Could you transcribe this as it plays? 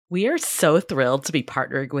We are so thrilled to be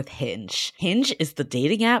partnering with Hinge. Hinge is the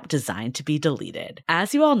dating app designed to be deleted.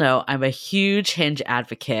 As you all know, I'm a huge Hinge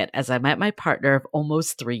advocate as I met my partner of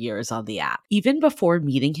almost 3 years on the app. Even before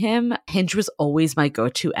meeting him, Hinge was always my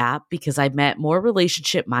go-to app because I met more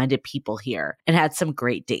relationship-minded people here and had some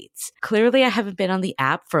great dates. Clearly, I haven't been on the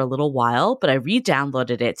app for a little while, but I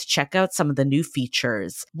re-downloaded it to check out some of the new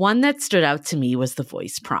features. One that stood out to me was the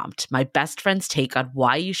voice prompt, my best friend's take on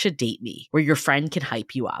why you should date me, where your friend can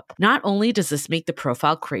hype you up. Not only does this make the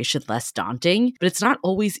profile creation less daunting, but it's not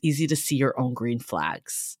always easy to see your own green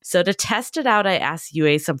flags. So to test it out, I asked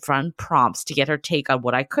Yue some fun prompts to get her take on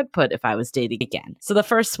what I could put if I was dating again. So the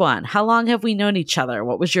first one, how long have we known each other?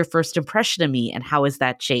 What was your first impression of me and how has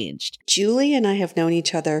that changed? Julie and I have known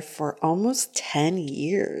each other for almost 10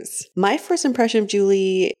 years. My first impression of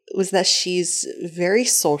Julie was that she's very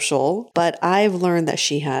social, but I've learned that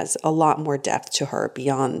she has a lot more depth to her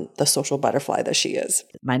beyond the social butterfly that she is.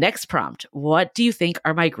 My next prompt, what do you think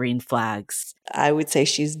are my green flags? I would say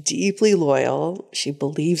she's deeply loyal. She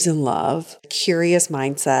believes in love, curious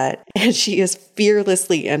mindset, and she is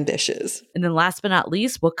fearlessly ambitious. And then last but not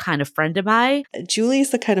least, what kind of friend am I? Julie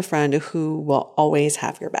is the kind of friend who will always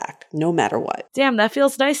have your back, no matter what. Damn, that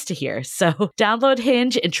feels nice to hear. So download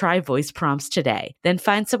Hinge and try voice prompts today. Then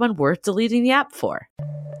find someone worth deleting the app for.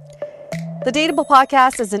 The Dateable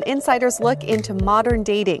Podcast is an insider's look into modern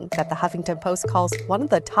dating that the Huffington Post calls one of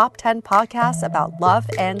the top 10 podcasts about love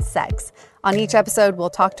and sex. On each episode, we'll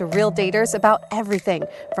talk to real daters about everything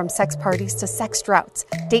from sex parties to sex droughts,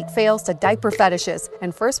 date fails to diaper fetishes,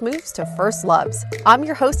 and first moves to first loves. I'm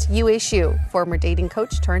your host, Yue Xu, former dating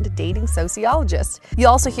coach turned dating sociologist. You'll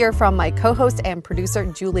also hear from my co-host and producer,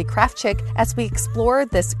 Julie Krafchick, as we explore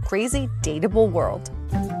this crazy dateable world.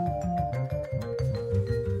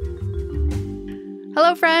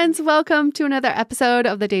 Hello, friends. Welcome to another episode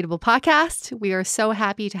of the Dateable Podcast. We are so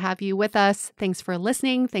happy to have you with us. Thanks for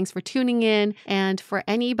listening. Thanks for tuning in. And for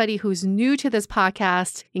anybody who's new to this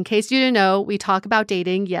podcast, in case you didn't know, we talk about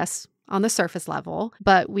dating, yes, on the surface level,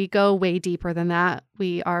 but we go way deeper than that.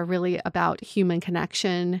 We are really about human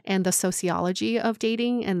connection and the sociology of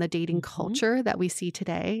dating and the dating culture that we see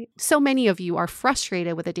today. So many of you are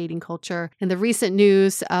frustrated with the dating culture, and the recent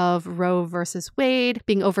news of Roe versus Wade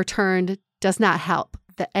being overturned does not help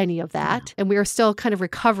any of that. And we are still kind of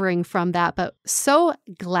recovering from that, but so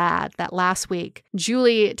glad that last week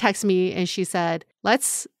Julie texted me and she said,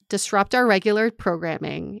 let's disrupt our regular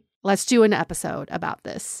programming. Let's do an episode about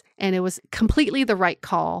this. And it was completely the right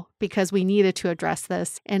call because we needed to address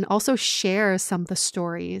this and also share some of the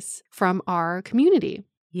stories from our community.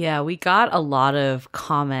 Yeah, we got a lot of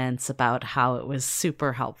comments about how it was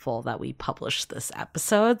super helpful that we published this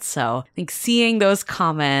episode. So I think seeing those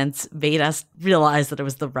comments made us realize that it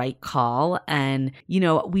was the right call. And, you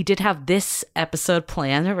know, we did have this episode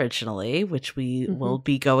planned originally, which we will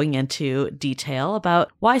be going into detail about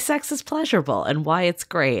why sex is pleasurable and why it's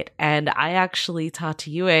great. And I actually talked to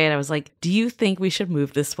Yue and I was like, do you think we should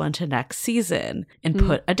move this one to next season and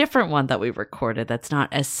put a different one that we recorded that's not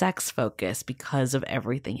as sex focused because of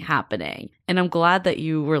everything happening? And I'm glad that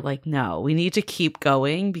you were like, no, we need to keep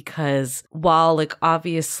going because while like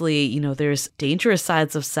obviously, you know, there's dangerous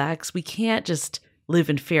sides of sex, we can't just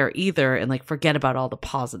live in fear either and like forget about all the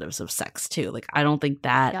positives of sex too. Like I don't think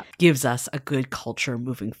that gives us a good culture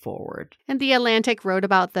moving forward. And The Atlantic wrote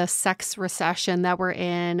about the sex recession that we're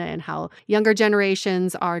in and how younger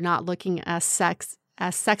generations are not looking at sex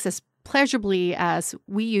as pleasurably as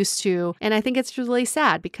we used to. And I think it's really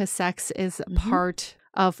sad because sex is part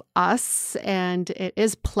of us and it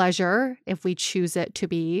is pleasure if we choose it to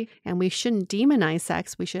be. And we shouldn't demonize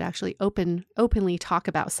sex. We should actually openly talk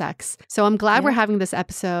about sex. So I'm glad we're having this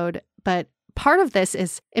episode. But part of this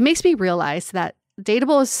is it makes me realize that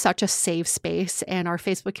Dateable is such a safe space and our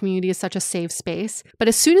Facebook community is such a safe space. But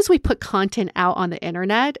as soon as we put content out on the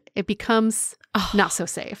internet, it becomes not so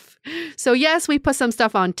safe. So yes, we put some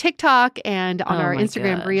stuff on TikTok and on our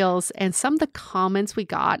Instagram Reels, and some of the comments we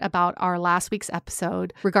got about our last week's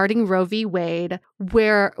episode regarding Roe v. Wade,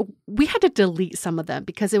 where we had to delete some of them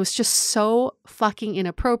because it was just so fucking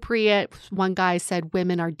inappropriate. One guy said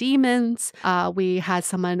women are demons. We had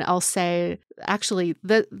someone else say, actually,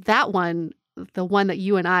 that one, the one that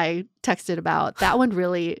you and I texted about, that one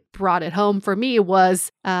really brought it home for me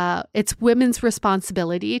was it's women's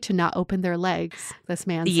responsibility to not open their legs, this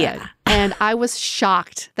man said. Yeah. And I was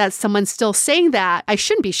shocked that someone's still saying that. I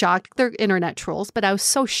shouldn't be shocked. They're internet trolls, but I was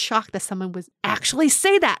so shocked that someone would actually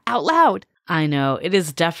say that out loud. I know. It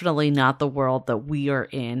is definitely not the world that we are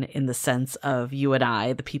in the sense of you and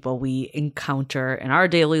I, the people we encounter in our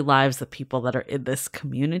daily lives, the people that are in this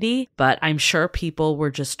community. But I'm sure people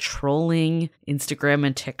were just trolling Instagram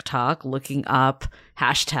and TikTok, looking up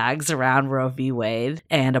hashtags around Roe v. Wade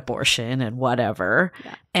and abortion and whatever.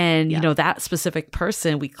 Yeah. And, you know, that specific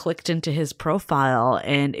person, we clicked into his profile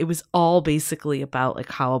and it was all basically about like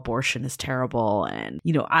how abortion is terrible. And,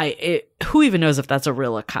 you know, who even knows if that's a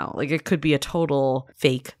real account? Like it could be a total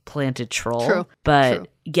fake planted troll. True. But True.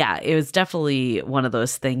 Yeah, it was definitely one of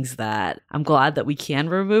those things that I'm glad that we can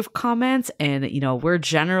remove comments. And, you know, we're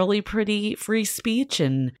generally pretty free speech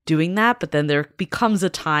and doing that. But then there becomes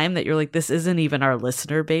a time that you're like, this isn't even our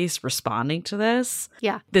listener base responding to this.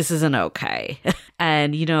 Yeah. This isn't okay.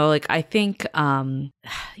 And, you know, like, I think,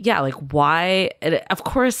 like why, of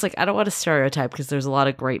course, like, I don't want to stereotype because there's a lot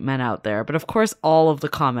of great men out there. But of course, all of the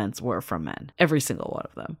comments were from men, every single one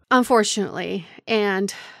of them. Unfortunately.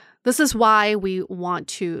 And this is why we want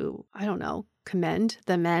to, commend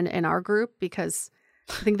the men in our group, because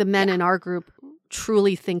I think the men in our group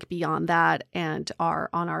truly think beyond that and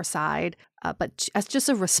are on our side. But as just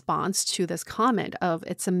a response to this comment of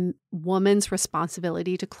it's a woman's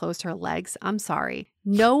responsibility to close her legs, I'm sorry.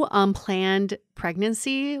 No unplanned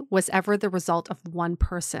pregnancy was ever the result of one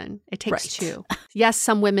person. It takes two. Yes,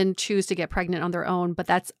 some women choose to get pregnant on their own, but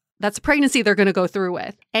that's a pregnancy they're going to go through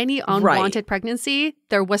with. Any unwanted pregnancy,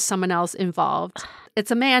 there was someone else involved.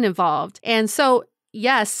 It's a man involved. And so,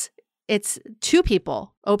 yes, it's two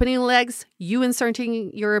people opening legs, you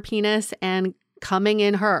inserting your penis and coming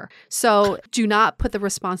in her. So do not put the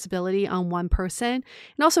responsibility on one person.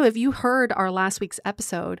 And also, if you heard our last week's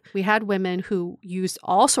episode, we had women who used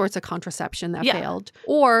all sorts of contraception that failed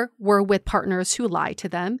or were with partners who lied to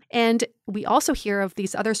them. And we also hear of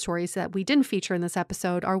these other stories that we didn't feature in this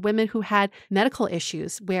episode are women who had medical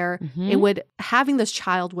issues where having this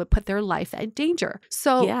child would put their life at danger.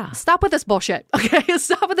 So stop with this bullshit. Okay.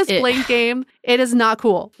 Stop with this blame game. It is not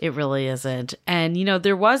cool. It really isn't. And, you know,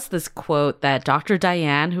 there was this quote that Dr.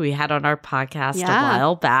 Diane, who we had on our podcast a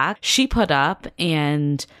while back, she put up,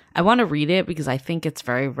 and I want to read it because I think it's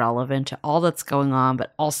very relevant to all that's going on,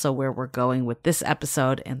 but also where we're going with this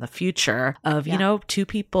episode and the future of, you know, two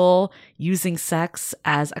people using sex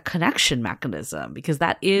as a connection mechanism, because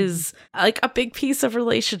that is like a big piece of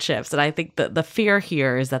relationships. And I think that the fear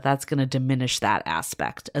here is that that's going to diminish that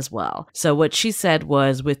aspect as well. So what she said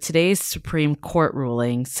was, with today's Supreme Court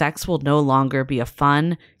ruling, sex will no longer be a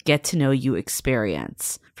fun, get to know you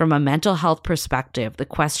experience. From a mental health perspective, the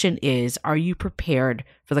question is, are you prepared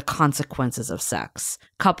for the consequences of sex?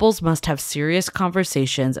 Couples must have serious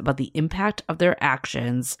conversations about the impact of their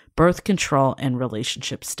actions, birth control, and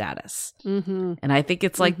relationship status. And I think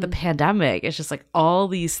it's like the pandemic. It's just like all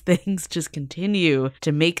these things just continue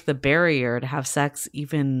to make the barrier to have sex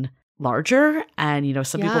even larger. And, you know,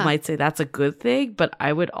 some people might say that's a good thing, but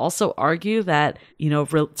I would also argue that, you know,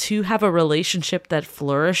 to have a relationship that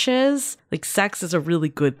flourishes, like sex is a really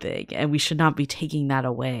good thing, and we should not be taking that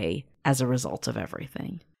away as a result of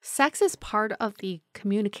everything. Sex is part of the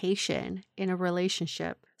communication in a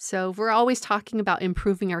relationship. So if we're always talking about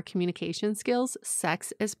improving our communication skills,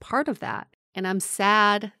 sex is part of that. And I'm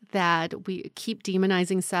sad that we keep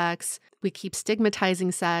demonizing sex. We keep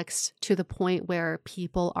stigmatizing sex to the point where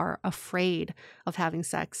people are afraid of having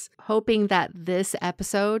sex. Hoping that this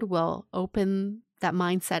episode will open that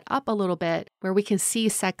mindset up a little bit, where we can see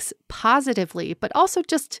sex positively, but also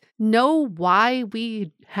just know why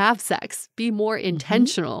we have sex, be more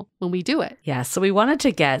intentional when we do it. Yeah, so we wanted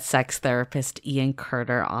to get sex therapist Ian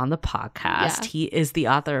Kerner on the podcast. He is the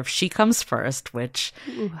author of She Comes First, which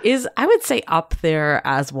is, I would say, up there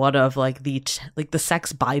as one of like the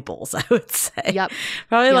sex Bibles, I would say.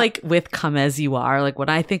 Probably like with Come As You Are. Like when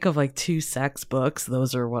I think of like two sex books,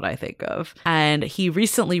 those are what I think of. And he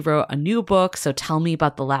recently wrote a new book, So Tell Me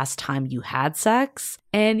About the Last Time You Had Sex.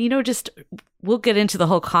 And, you know, just we'll get into the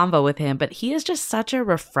whole convo with him, but he is just such a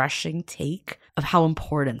refreshing take of how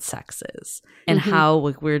important sex is and how,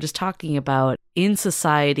 like we were just talking about, in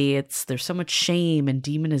society, there's so much shame and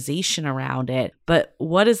demonization around it. But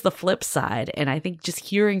what is the flip side? And I think just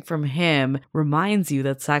hearing from him reminds you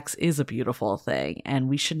that sex is a beautiful thing and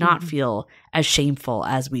we should not feel as shameful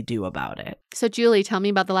as we do about it. So, Julie, tell me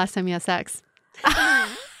about the last time you had sex.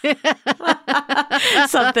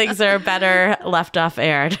 Some things are better left off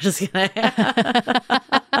air. Just kidding.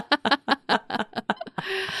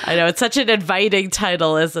 I know, it's such an inviting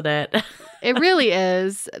title, isn't it? It really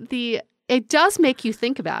is. it does make you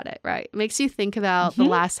think about it, right? It makes you think about the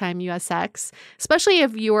last time you had sex, especially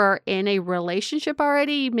if you are in a relationship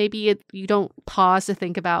already. Maybe you don't pause to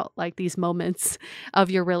think about like these moments of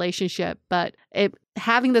your relationship, but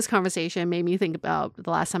having this conversation made me think about the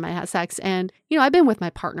last time I had sex. And, I've been with my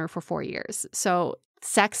partner for 4 years. So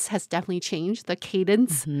sex has definitely changed. The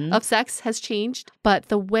cadence of sex has changed. But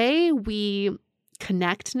the way we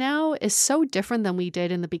connect now is so different than we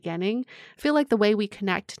did in the beginning. I feel like the way we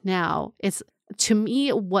connect now is, to me,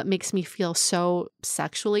 what makes me feel so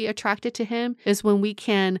sexually attracted to him is when we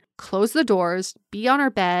can close the doors, be on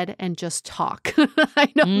our bed, and just talk.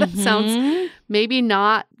 I know that sounds maybe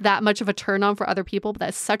not that much of a turn on for other people, but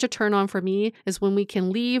that's such a turn on for me, is when we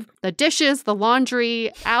can leave the dishes, the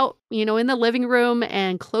laundry out, in the living room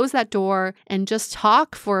and close that door and just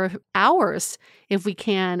talk for hours if we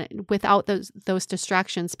can without those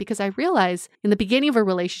distractions. Because I realize in the beginning of a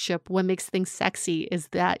relationship, what makes things sexy is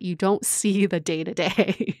that you don't see the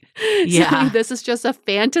day-to-day. Yeah. So this is just a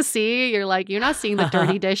fantasy. You're not seeing the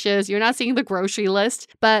dirty dishes. You're not seeing the grocery list.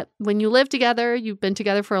 But when you live together, you've been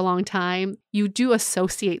together for a long time, you do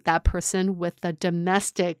associate that person with the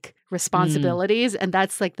domestic responsibilities. And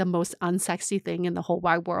that's like the most unsexy thing in the whole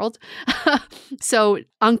wide world. So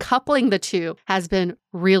uncoupling the two has been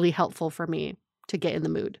really helpful for me to get in the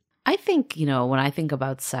mood. I think, when I think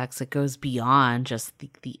about sex, it goes beyond just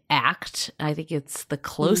the act. I think it's the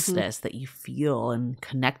closeness that you feel and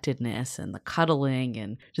connectedness and the cuddling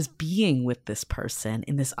and just being with this person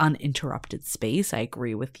in this uninterrupted space. I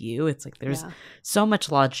agree with you. It's like there's so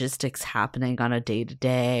much logistics happening on a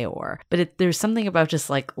day-to-day, but there's something about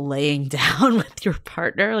just like laying down with your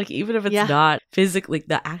partner, like even if it's not physically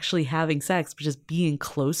actually having sex, but just being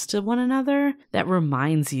close to one another, that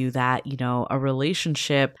reminds you that, a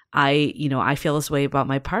relationship, I feel this way about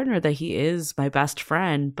my partner, that he is my best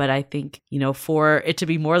friend. But I think, for it to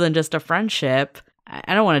be more than just a friendship,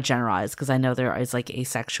 I don't want to generalize because I know there is like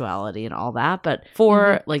asexuality and all that. But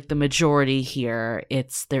for like the majority here,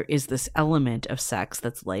 there is this element of sex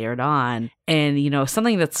that's layered on. And,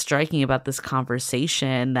 something that's striking about this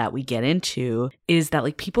conversation that we get into is that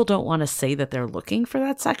like people don't want to say that they're looking for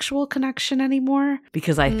that sexual connection anymore,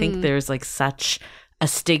 because I think there's like such a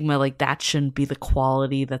stigma, like that shouldn't be the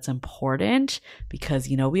quality that's important, because,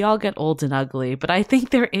 we all get old and ugly. But I think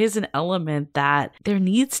there is an element that there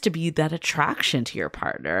needs to be that attraction to your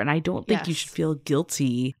partner. And I don't think you should feel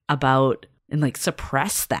guilty about and like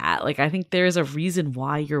suppress that. Like, I think there's a reason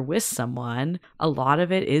why you're with someone. A lot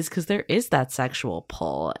of it is because there is that sexual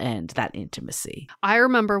pull and that intimacy. I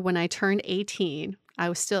remember when I turned 18, I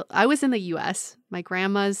was in the US, my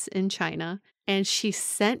grandma's in China, and she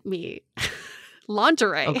sent me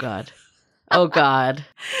lingerie. Oh God.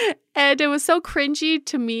 And it was so cringy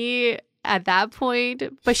to me at that point,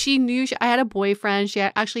 but she knew I had a boyfriend. She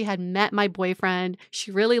actually had met my boyfriend.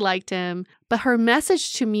 She really liked him. But her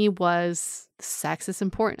message to me was, sex is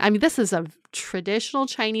important. I mean, this is a traditional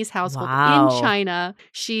Chinese household in China.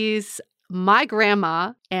 She's my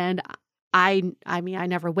grandma, and I mean, I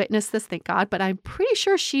never witnessed this, thank God, but I'm pretty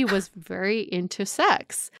sure she was very into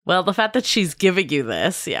sex. Well, the fact that she's giving you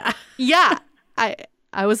this, yeah.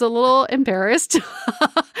 I was a little embarrassed,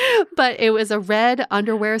 but it was a red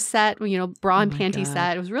underwear set, bra and panty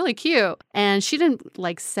set. It was really cute. And she didn't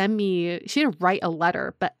she didn't write a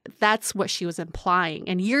letter, but that's what she was implying.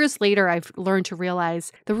 And years later, I've learned to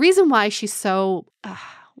realize the reason why she's so,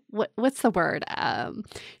 what's the word?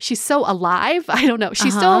 She's so alive. I don't know.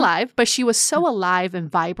 She's still alive, but she was so alive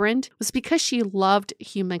and vibrant was because she loved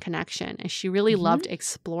human connection, and she really loved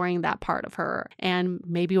exploring that part of her. And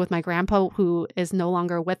maybe with my grandpa, who is no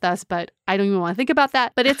longer with us, but I don't even want to think about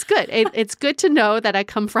that. But it's good. It's good to know that I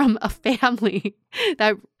come from a family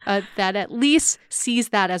that at least sees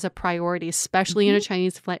that as a priority, especially in a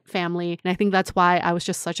Chinese family. And I think that's why I was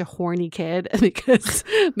just such a horny kid, because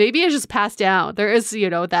maybe it's just passed down. There is,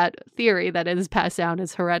 that theory that it is passed down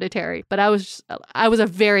as hereditary. But I was a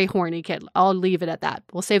very horny kid. I'll leave it at that.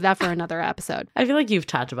 We'll save that for another episode. I feel like you've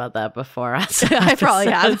talked about that before. I probably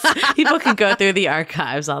have. People can go through the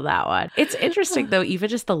archives on that one. It's interesting, though, even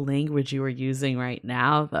just the language you were using right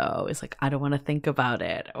now, though, is like, I don't want to think about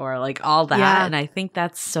it, or like all that. Yeah. And I think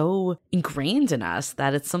that's so ingrained in us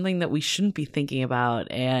that it's something that we shouldn't be thinking about.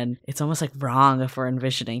 And it's almost like wrong if we're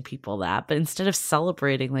envisioning people that. But instead of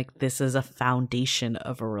celebrating like this is a foundation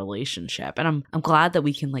of a relationship. And I'm glad that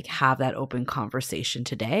we can like have that open conversation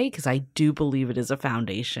today, because I do believe it is a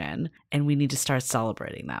foundation, and we need to start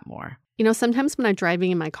celebrating that more. Sometimes when I'm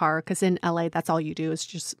driving in my car, because in LA, that's all you do is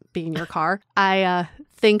just be in your car, I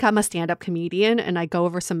think I'm a stand-up comedian and I go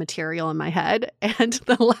over some material in my head. And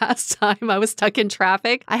the last time I was stuck in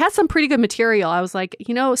traffic, I had some pretty good material. I was like,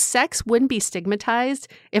 sex wouldn't be stigmatized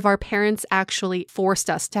if our parents actually forced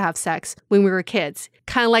us to have sex when we were kids.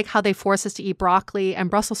 Kind of like how they forced us to eat broccoli and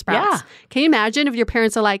Brussels sprouts. Yeah. Can you imagine if your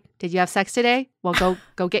parents are like, did you have sex today? Well,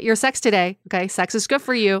 go get your sex today. Okay, sex is good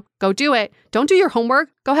for you. Go do it. Don't do your homework.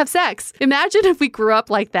 Go have sex. Imagine if we grew up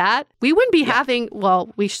like that. We wouldn't be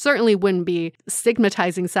we certainly wouldn't be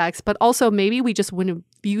stigmatizing sex, but also maybe we just wouldn't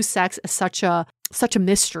view sex as such a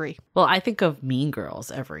mystery. Well, I think of Mean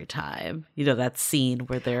Girls every time. That scene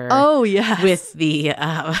where they're with the,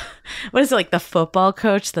 what is it, like the football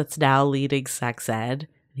coach that's now leading sex ed?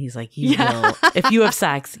 And he's like, you will, if you have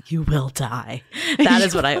sex, you will die. That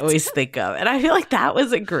is what I always think of. And I feel like that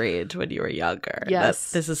was ingrained when you were younger.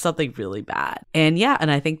 Yes. This is something really bad. And and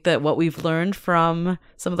I think that what we've learned from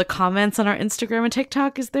some of the comments on our Instagram and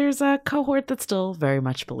TikTok is there's a cohort that still very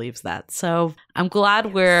much believes that. So I'm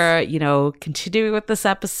glad we're, continuing with this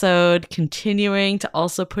episode, continuing to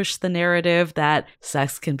also push the narrative that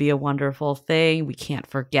sex can be a wonderful thing. We can't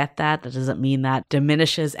forget that. That doesn't mean that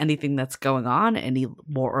diminishes anything that's going on any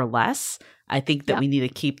more or less. I think that we need to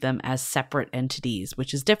keep them as separate entities,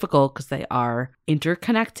 which is difficult because they are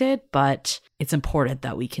interconnected, but it's important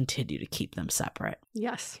that we continue to keep them separate.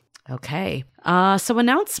 Yes. Okay. So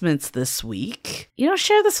announcements this week.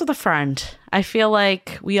 Share this with a friend. I feel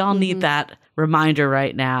like we all need that reminder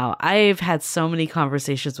right now. I've had so many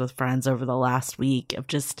conversations with friends over the last week of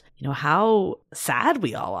just, how sad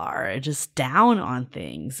we all are and just down on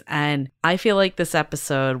things. And I feel like this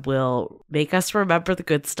episode will make us remember the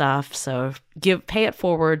good stuff. So pay it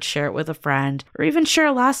forward, share it with a friend, or even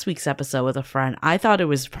share last week's episode with a friend. I thought it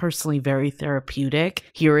was personally very therapeutic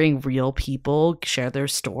hearing real people share their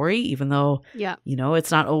story, even though,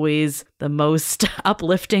 it's not always the most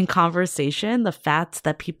uplifting conversation. The fact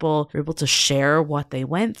that people are able to share what they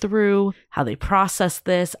went through, how they process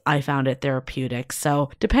this, I found it therapeutic.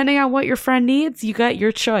 So depending on what your friend needs, you got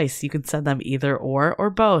your choice. You can send them either or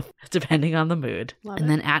both, depending on the mood.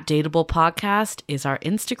 Then at Dateable Podcast is our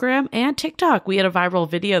Instagram and TikTok. We had a viral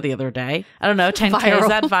video the other day. I don't know, 10K, is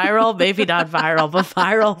that viral? Maybe not viral, but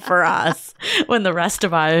viral for us when the rest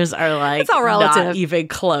of ours are like not even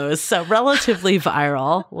close. So relatively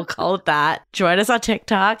viral. We'll call it that. Join us on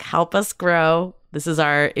TikTok. Help us grow. This is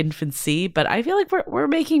our infancy, but I feel like we're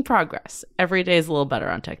making progress. Every day is a little better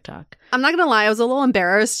on TikTok. I'm not going to lie. I was a little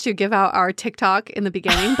embarrassed to give out our TikTok in the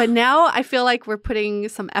beginning, but now I feel like we're putting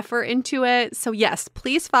some effort into it. So yes,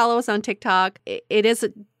 please follow us on TikTok. It is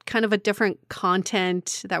kind of a different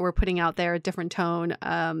content that we're putting out there, a different tone,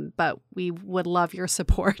 but we would love your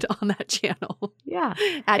support on that channel. Yeah.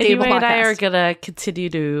 At Anyway and I are going to continue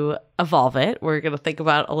to evolve it. We're going to think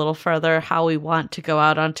about a little further how we want to go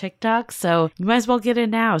out on TikTok. So you might as well get in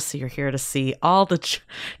now. So you're here to see all the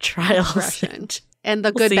trials. And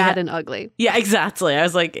the good, bad, and ugly. Yeah, exactly. I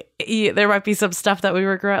was like, there might be some stuff that we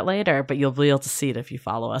regret later, but you'll be able to see it if you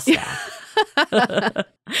follow us now.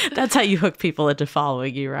 That's how you hook people into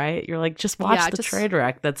following you, right? You're like, just watch the train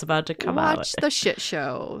wreck that's about to come out. Watch the shit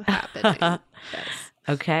show happening. Yes.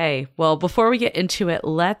 Okay. Well, before we get into it,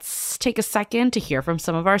 let's take a second to hear from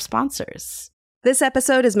some of our sponsors. This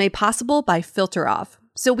episode is made possible by Filter Off.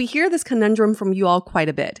 So we hear this conundrum from you all quite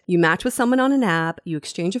a bit. You match with someone on an app, you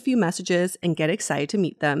exchange a few messages and get excited to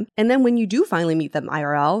meet them. And then when you do finally meet them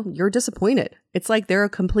IRL, you're disappointed. It's like they're a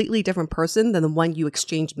completely different person than the one you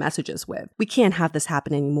exchanged messages with. We can't have this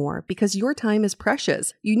happen anymore because your time is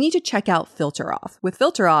precious. You need to check out Filter Off. With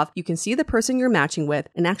Filter Off, you can see the person you're matching with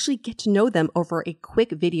and actually get to know them over a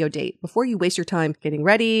quick video date before you waste your time getting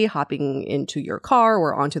ready, hopping into your car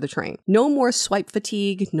or onto the train. No more swipe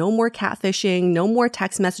fatigue, no more catfishing, no more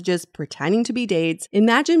text messages pretending to be dates.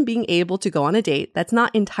 Imagine being able to go on a date that's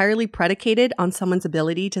not entirely predicated on someone's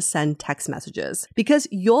ability to send text messages, because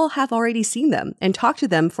you'll have already seen them and talk to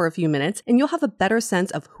them for a few minutes and you'll have a better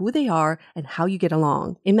sense of who they are and how you get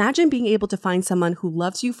along. Imagine being able to find someone who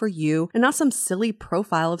loves you for you and not some silly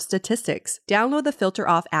profile of statistics. Download the Filter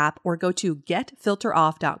Off app or go to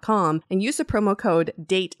getfilteroff.com and use the promo code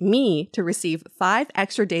DATEME to receive 5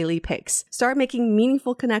 extra daily pics. Start making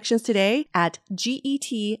meaningful connections today at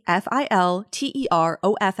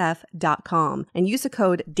getfilteroff.com and use the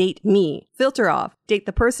code DATEME. Filter Off. Date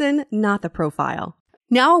the person, not the profile.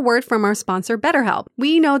 Now, a word from our sponsor, BetterHelp.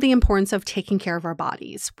 We know the importance of taking care of our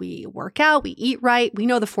bodies. We work out, we eat right, we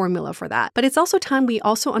know the formula for that. But it's also time we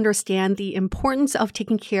also understand the importance of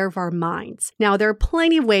taking care of our minds. Now, there are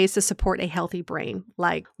plenty of ways to support a healthy brain,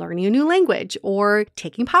 like learning a new language or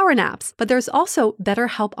taking power naps. But there's also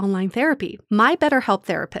BetterHelp Online Therapy. My BetterHelp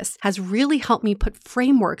therapist has really helped me put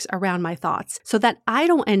frameworks around my thoughts so that I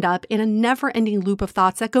don't end up in a never-ending loop of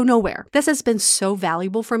thoughts that go nowhere. This has been so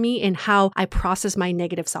valuable for me in how I process my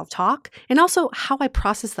negative self-talk and also how I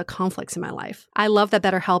process the conflicts in my life. I love that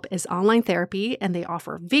BetterHelp is online therapy and they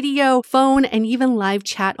offer video, phone, and even live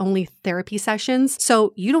chat-only therapy sessions,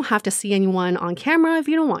 so you don't have to see anyone on camera if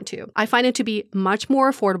you don't want to. I find it to be much more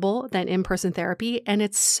affordable than in-person therapy, and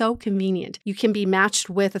it's so convenient. You can be matched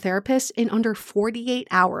with a therapist in under 48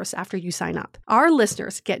 hours after you sign up. Our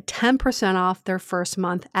listeners get 10% off their first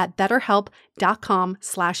month at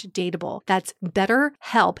betterhelp.com/dateable. That's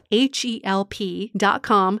BetterHelp, HELP.com/DATEABLE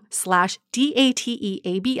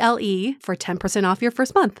for 10% off your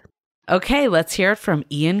first month. Okay, let's hear it from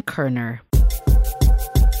Ian Kerner.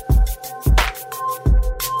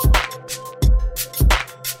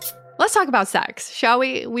 Let's talk about sex, shall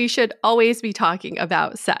we? We should always be talking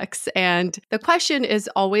about sex. And the question is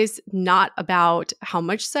always not about how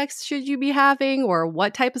much sex should you be having or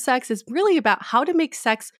what type of sex. It's really about how to make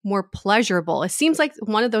sex more pleasurable. It seems like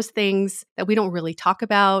one of those things that we don't really talk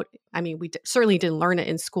about. I mean, we certainly didn't learn it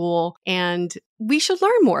in school, and we should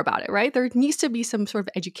learn more about it, right? There needs to be some sort of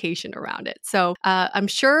education around it. So I'm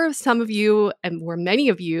sure some of you, or many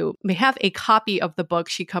of you, may have a copy of the book,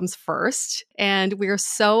 She Comes First. And we are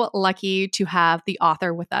so lucky to have the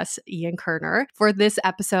author with us, Ian Kerner, for this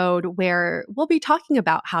episode where we'll be talking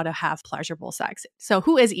about how to have pleasurable sex. So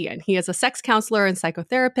who is Ian? He is a sex counselor and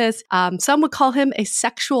psychotherapist. Some would call him a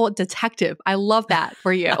sexual detective. I love that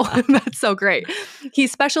for you. That's so great. He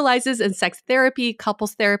specializes in sex therapy,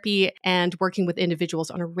 couples therapy, and working with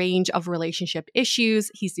individuals on a range of relationship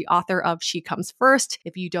issues. He's the author of She Comes First.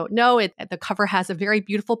 If you don't know it, the cover has a very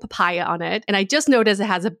beautiful papaya on it. And I just noticed it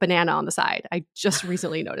has a banana on the side. I just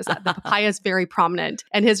recently noticed that. The papaya is very prominent.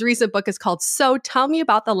 And his recent book is called So Tell Me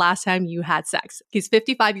About the Last Time You Had Sex. He's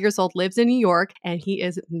 55 years old, lives in New York, and he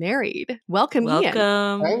is married. Welcome, Ian.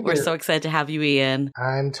 Welcome. We're so excited to have you, Ian.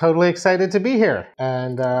 I'm totally excited to be here.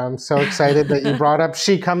 And I'm so excited that you brought up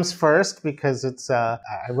She Comes First, because it's I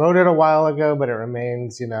wrote it a while ago, but it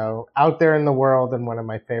remains, out there in the world and one of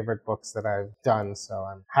my favorite books that I've done. So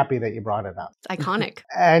I'm happy that you brought it up. It's iconic.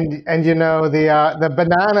 And the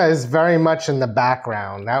banana is very much in the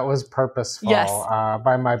background. That was purposeful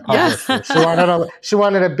by my publisher. Yes. She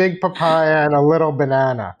wanted a big papaya and a little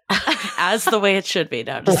banana. As the way it should be.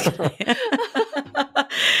 No, just kidding.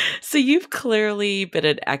 So you've clearly been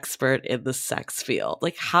an expert in the sex field.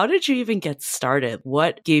 Like, how did you even get started?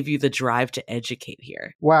 What gave you the drive to educate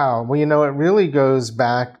here? Wow. Well, it really goes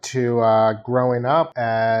back to growing up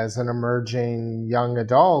as an emerging young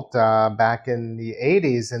adult back in the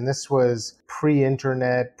 80s. And this was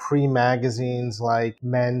pre-internet, pre-magazines like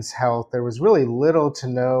Men's Health. There was really little to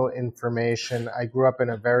no information. I grew up in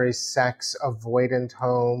a very sex-avoidant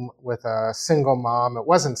home with a single mom. It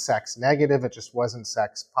wasn't sex negative. It just wasn't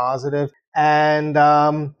sex positive. And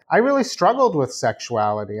I really struggled with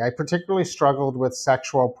sexuality. I particularly struggled with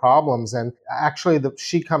sexual problems. And actually,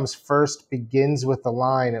 She Comes First begins with the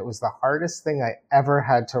line, "It was the hardest thing I ever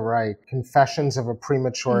had to write. Confessions of a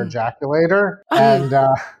Premature Ejaculator." And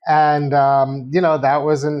that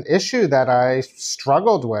was an issue that I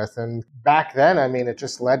struggled with. And back then, it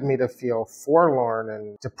just led me to feel forlorn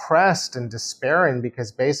and depressed and despairing,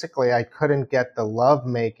 because basically I couldn't get the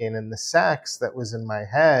lovemaking and the sex that was in my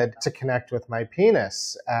head to connect with my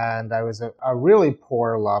penis. And I was a really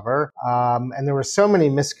poor lover. And there were so many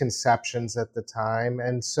misconceptions at the time.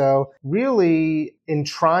 And so really, in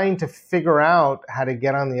trying to figure out how to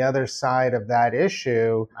get on the other side of that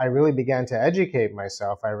issue, I really began to educate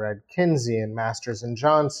myself. I read Kinsey and Masters and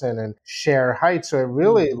Johnson and Cher Height. So it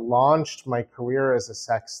really launched my career as a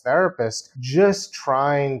sex therapist, just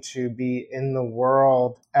trying to be in the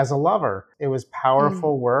world as a lover. It was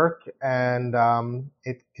powerful work, and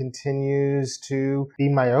it continues to be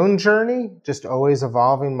my own journey, just always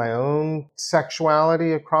evolving my own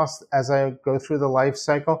sexuality across as I go through the life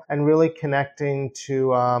cycle, and really connecting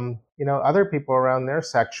to other people around their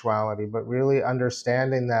sexuality, but really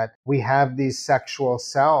understanding that we have these sexual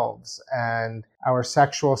selves, and our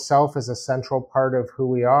sexual self is a central part of who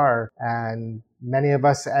we are. And many of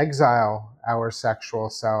us exile our sexual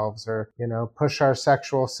selves or, push our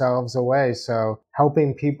sexual selves away. So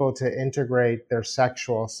helping people to integrate their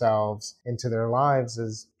sexual selves into their lives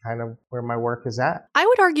is kind of where my work is at. I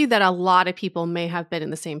would argue that a lot of people may have been in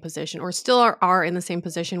the same position or still are in the same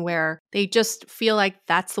position where they just feel like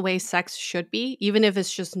that's the way sex should be. Even if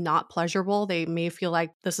it's just not pleasurable, they may feel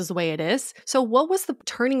like this is the way it is. So what was the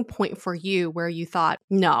turning point for you where you thought,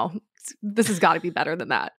 no, this has got to be better than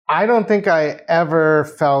that? I don't think I ever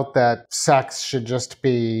felt that sex should just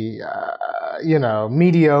be,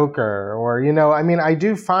 mediocre or, I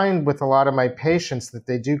do find with a lot of my patients that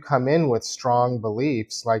they do come in with strong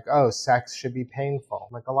beliefs like, oh, sex should be painful.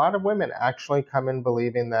 Like a lot of women actually come in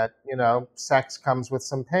believing that, sex comes with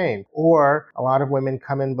some pain. Or a lot of women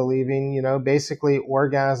come in believing, basically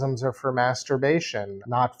orgasms are for masturbation,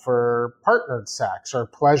 not for partnered sex, or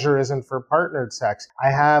pleasure isn't for partnered sex.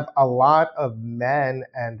 I have a lot of men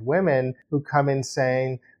and women who come in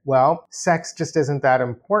saying, well, sex just isn't that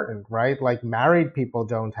important, right? Like married people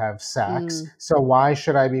don't have sex. So why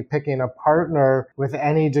should I be picking a partner with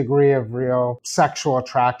any degree of real sexual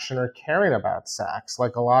attraction or caring about sex?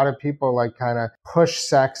 Like a lot of people like kind of push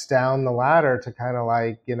sex down the ladder to kind of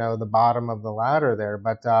like, the bottom of the ladder there.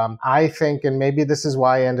 But I think, and maybe this is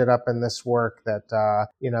why I ended up in this work, that,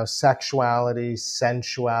 sexuality,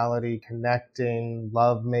 sensuality, connecting,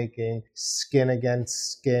 lovemaking, skin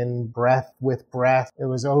against skin, breath with breath, it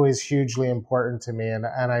was always hugely important to me. And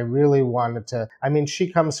I really wanted to, She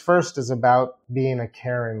Comes First is about being a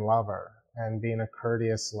caring lover and being a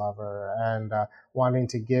courteous lover and wanting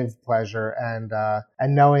to give pleasure and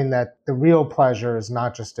knowing that the real pleasure is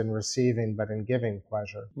not just in receiving, but in giving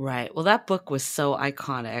pleasure. Right. Well, that book was so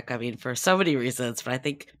iconic. For so many reasons, but I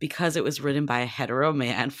think because it was written by a hetero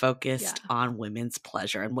man focused on women's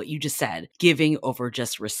pleasure and what you just said, giving over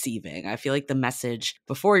just receiving. I feel like the message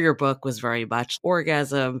before your book was very much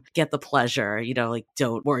orgasm, get the pleasure,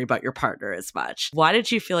 don't worry about your partner as much. Why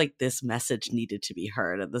did you feel like this message needed to be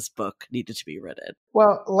heard and this book needed to be written?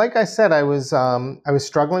 Well, like I said, I was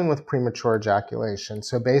struggling with premature ejaculation.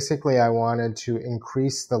 So basically, I wanted to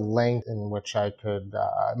increase the length in which I could,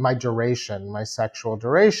 my duration, my sexual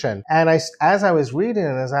duration. And as I was reading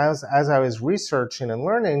and as I was researching and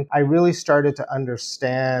learning, I really started to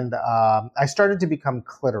understand. I started to become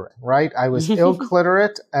clitorate, right? I was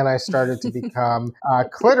ill-clitorate, and I started to become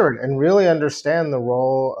clitorate, and really understand the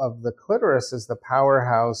role of the clitoris as the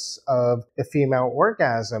powerhouse of the female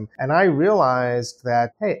orgasm. And I realized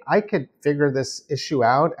that, hey, I could figure this issue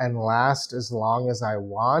out and last as long as I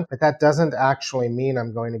want, but that doesn't actually mean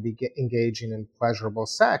I'm going to be engaging in pleasurable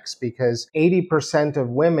sex, because 80% of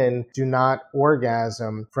women do not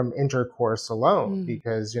orgasm from intercourse alone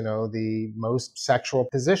because, the most sexual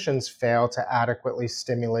positions fail to adequately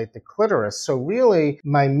stimulate the clitoris. So really,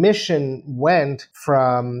 my mission went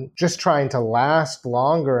from just trying to last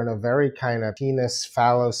longer in a very kind of penis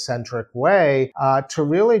phallocentric way to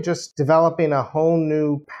really just developing a whole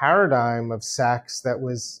new paradigm of sex that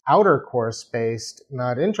was outer course based,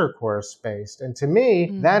 not intercourse based. And to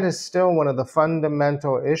me, that is still one of the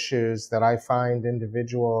fundamental issues that I find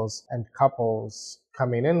individuals and couples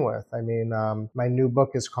coming in with. My new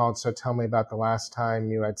book is called So Tell Me About the Last Time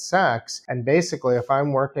You Had Sex. And basically, if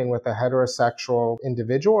I'm working with a heterosexual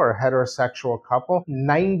individual or a heterosexual couple,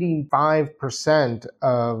 95%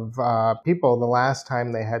 of people, the last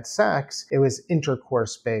time they had sex, it was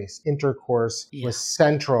intercourse based. Intercourse was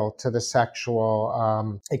central to the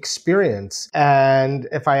sexual experience. And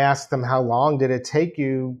if I ask them how long did it take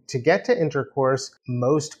you to get to intercourse,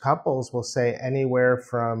 most couples will say anywhere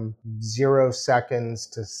from 0 seconds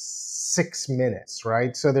to 6 minutes,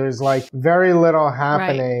 right? So there's like very little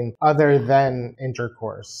happening other than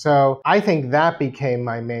intercourse. So I think that became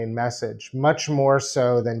my main message, much more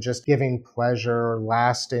so than just giving pleasure or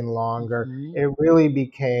lasting longer. It really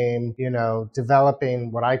became,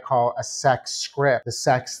 developing what I call a sex script, the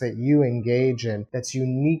sex that you engage in that's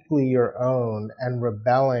uniquely your own, and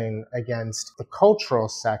rebelling against the cultural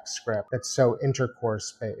sex script that's so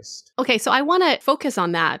intercourse based. Okay, so I want to focus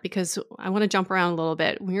on that because I want to jump around a little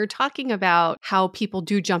bit. When you're talking about how people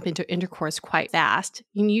do jump into intercourse quite fast,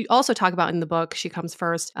 you also talk about in the book, She Comes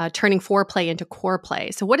First, turning foreplay into core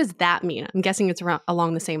play. So what does that mean? I'm guessing it's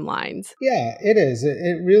along the same lines. Yeah, it is.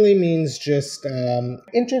 It really means just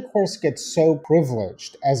intercourse gets so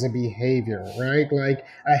privileged as a behavior, right? Like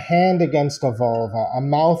a hand against a vulva, a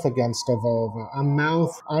mouth against a vulva, a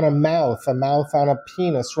mouth on a mouth on a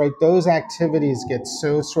penis, right? Those activities get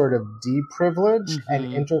so sort of deprivileged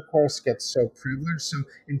and intercourse gets so privileged. So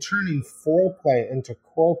in turning foreplay into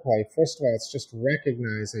core play, first of all, it's just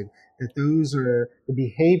recognizing that those are the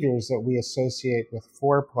behaviors that we associate with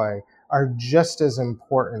foreplay are just as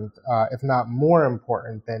important, if not more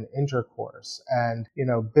important than intercourse. And,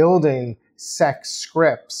 building sex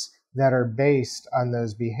scripts that are based on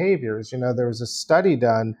those behaviors. There was a study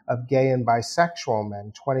done of gay and bisexual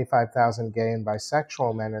men, 25,000 gay and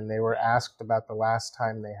bisexual men, and they were asked about the last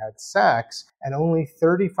time they had sex, and only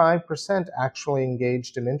 35% actually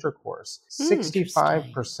engaged in intercourse.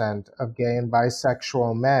 65% of gay and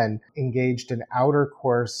bisexual men engaged in outer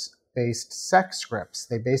course based sex scripts.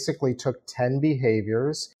 They basically took 10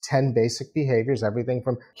 behaviors, 10 basic behaviors, everything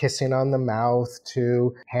from kissing on the mouth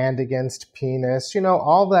to hand against penis,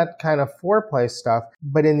 all that kind of foreplay stuff.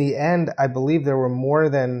 But in the end, I believe there were more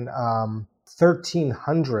than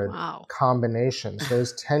 1,300 combinations.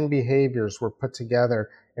 Those 10 behaviors were put together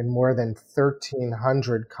in more than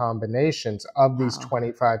 1,300 combinations of these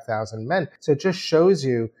 25,000 men. So it just shows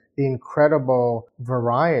you the incredible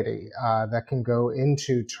variety that can go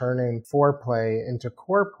into turning foreplay into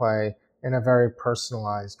core play in a very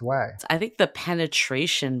personalized way. I think the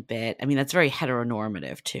penetration bit, that's very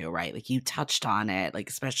heteronormative too, right? Like you touched on it, like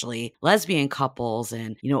especially lesbian couples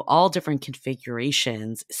and, all different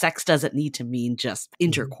configurations. Sex doesn't need to mean just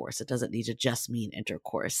intercourse. It doesn't need to just mean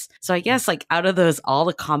intercourse. So I guess like out of those, all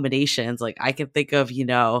the combinations, like I can think of,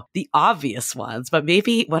 the obvious ones, but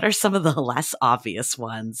maybe what are some of the less obvious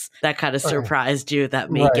ones that kind of surprised you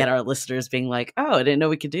that may get our listeners being like, oh, I didn't know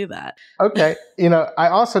we could do that. Okay. I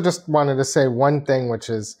also just wanted to say one thing, which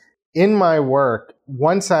is in my work,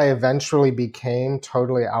 once I eventually became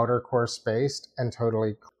totally outer course based and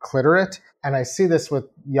totally clitorate, and I see this with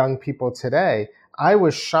young people today, I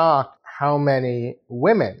was shocked how many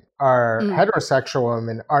women are heterosexual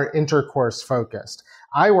women are intercourse focused.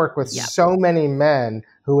 I work with so many men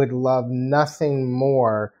who would love nothing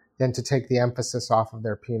more than to take the emphasis off of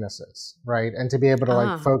their penises, right? And to be able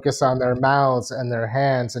to focus on their mouths and their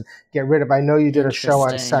hands and get rid of, I know you did a show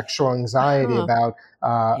on sexual anxiety about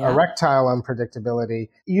erectile unpredictability.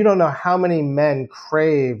 You don't know how many men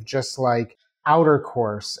crave just like outer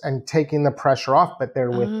course and taking the pressure off, but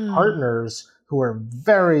they're with partners who are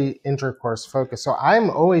very intercourse focused. So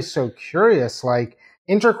I'm always so curious, like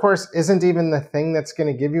intercourse isn't even the thing that's going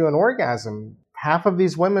to give you an orgasm. Half of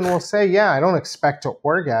these women will say, yeah, I don't expect to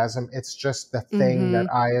orgasm. It's just the thing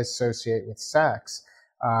that I associate with sex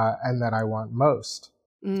and that I want most.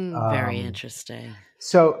 Very interesting.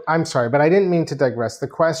 So I'm sorry, but I didn't mean to digress. The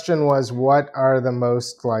question was, what are the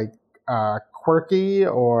most like quirky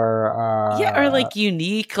or or like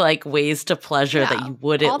unique like ways to pleasure that you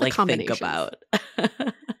wouldn't like think about?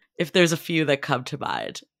 If there's a few that come to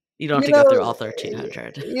mind. You don't have to go through all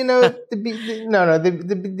 1,300.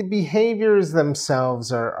 The behaviors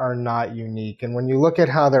themselves are not unique. And when you look at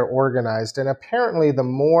how they're organized, and apparently the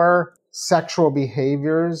more sexual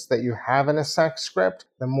behaviors that you have in a sex script,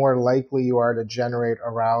 the more likely you are to generate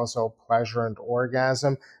arousal, pleasure, and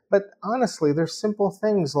orgasm. But honestly, there's simple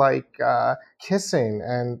things like kissing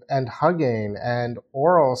and hugging and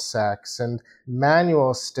oral sex and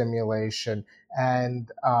manual stimulation.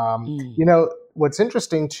 And, what's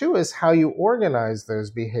interesting too is how you organize those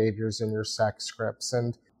behaviors in your sex scripts.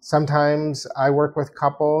 And sometimes I work with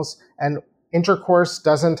couples and intercourse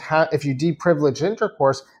doesn't have, if you deprivilege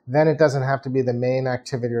intercourse, then it doesn't have to be the main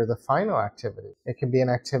activity or the final activity. It can be an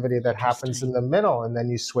activity that happens in the middle and then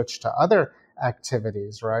you switch to other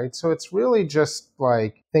activities, right? So it's really just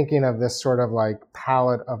like thinking of this sort of like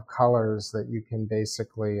palette of colors that you can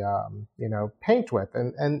basically, paint with.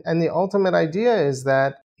 And the ultimate idea is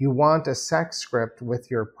that you want a sex script with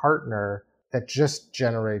your partner that just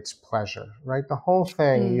generates pleasure, right? The whole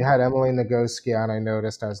thing, you had Emily Nagoski on, I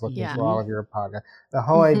noticed, I was looking through all of your podcasts. The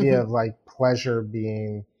whole idea of like pleasure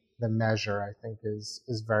being the measure, I think is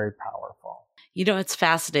very powerful. It's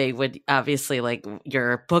fascinating when obviously like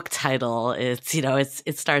your book title is,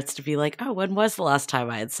 it starts to be like, oh, when was the last time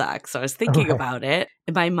I had sex? So I was thinking about it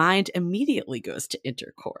and my mind immediately goes to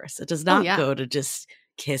intercourse. It does not go to just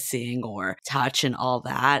kissing or touch and all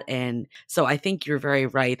that. And so I think you're very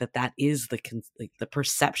right that is the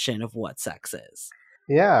perception of what sex is.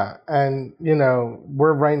 Yeah. And,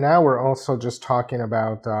 we're also just talking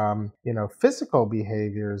about, physical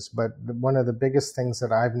behaviors. But one of the biggest things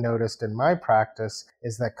that I've noticed in my practice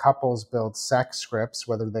is that couples build sex scripts,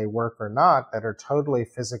 whether they work or not, that are totally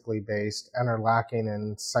physically based and are lacking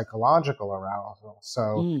in psychological arousal.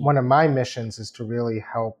 So one of my missions is to really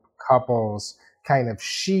help couples kind of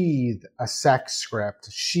sheathe a sex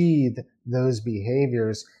script, sheathe those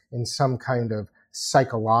behaviors in some kind of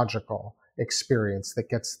psychological experience that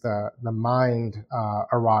gets the mind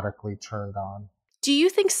erotically turned on. Do you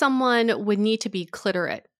think someone would need to be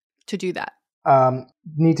clitorate to do that?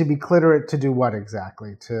 Need to be clitorate to do what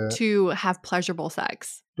exactly? To have pleasurable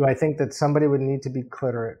sex. Do I think that somebody would need to be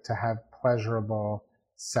clitorate to have pleasurable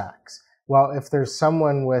sex? Well, if there's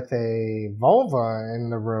someone with a vulva in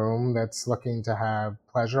the room that's looking to have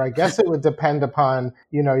pleasure, I guess it would depend upon,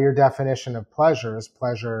 your definition of pleasure. Is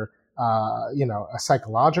pleasure, a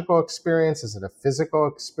psychological experience? Is it a physical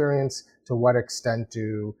experience? To what extent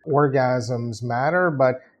do orgasms matter?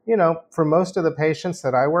 But, for most of the patients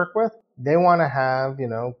that I work with, they want to have,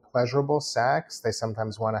 pleasurable sex. They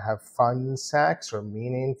sometimes want to have fun sex or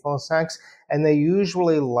meaningful sex. And they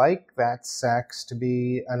usually like that sex to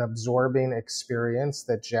be an absorbing experience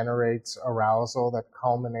that generates arousal that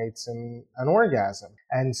culminates in an orgasm.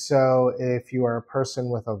 And so if you are a person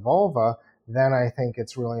with a vulva, then I think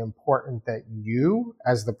it's really important that you,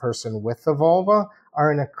 as the person with the vulva,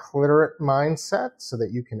 are in a clitorate mindset so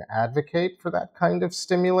that you can advocate for that kind of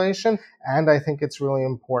stimulation. And I think it's really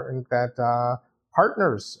important that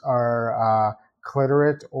partners are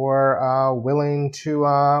clitorate or willing to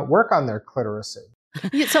work on their clitoris.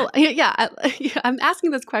 I'm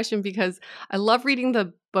asking this question because I love reading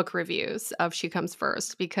the book reviews of She Comes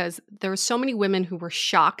First, because there were so many women who were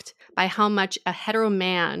shocked by how much a hetero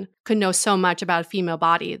man could know so much about a female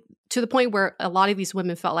body, to the point where a lot of these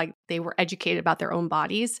women felt like they were educated about their own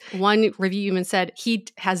bodies. One review even said he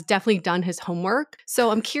has definitely done his homework. So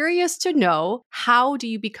I'm curious to know, how do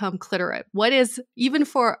you become clitorate? What is, even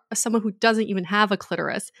for someone who doesn't even have a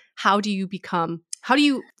clitoris, how do you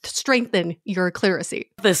strengthen your clitoris?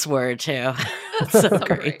 This word too. so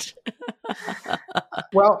great.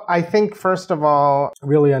 Well, I think, first of all,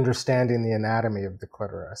 really understanding the anatomy of the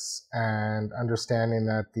clitoris and understanding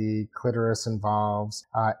that the clitoris involves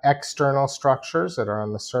external structures that are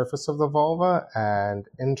on the surface of the vulva and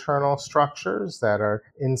internal structures that are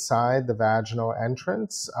inside the vaginal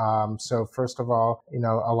entrance. So first of all,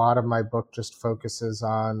 a lot of my book just focuses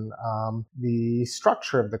on the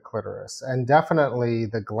structure of the clitoris, and definitely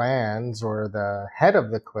the glands, or the head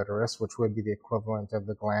of the clitoris, which would be the equivalent of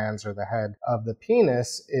the glands or the head of the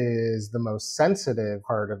penis, is the most sensitive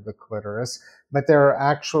part of the clitoris. But there are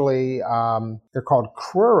actually, they're called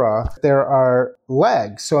crura. There are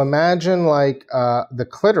legs. So imagine the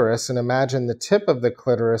clitoris, and imagine the tip of the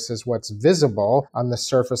clitoris is what's visible on the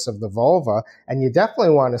surface of the vulva. And you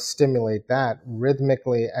definitely want to stimulate that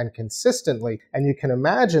rhythmically and consistently. And you can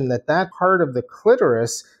imagine that part of the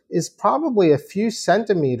clitoris is probably a few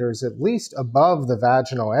centimeters at least above the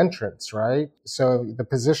vaginal entrance, right? So the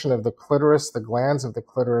position of the clitoris, the glands of the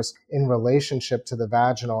clitoris in relationship to the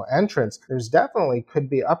vaginal entrance, there's definitely could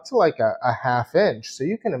be up to a half inch. So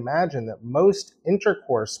you can imagine that most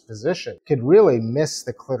intercourse position could really miss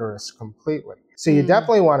the clitoris completely. So you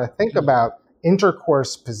definitely want to think about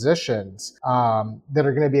intercourse positions that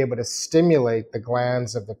are going to be able to stimulate the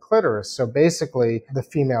glands of the clitoris. So basically, the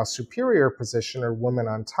female superior position, or woman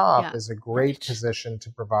on top, is a great position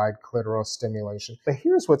to provide clitoral stimulation. But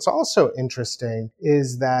here's what's also interesting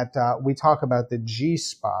is that we talk about the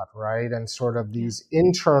G-spot, right? And sort of these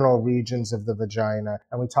internal regions of the vagina.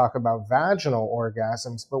 And we talk about vaginal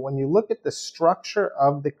orgasms. But when you look at the structure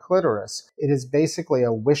of the clitoris, it is basically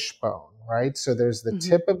a wishbone. Right? So there's the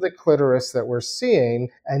tip of the clitoris that we're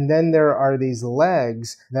seeing, and then there are these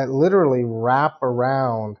legs that literally wrap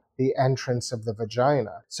around the entrance of the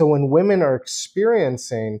vagina. So when women are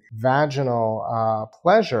experiencing vaginal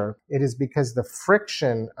pleasure, it is because the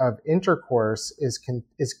friction of intercourse is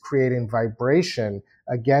creating vibration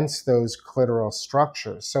against those clitoral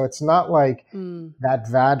structures. So it's not like that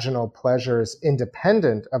vaginal pleasure is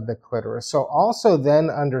independent of the clitoris. So also then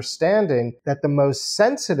understanding that the most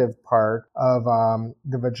sensitive part of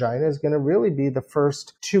the vagina is going to really be the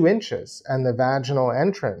first 2 inches and the vaginal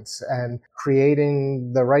entrance, and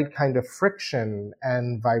creating the right kind of friction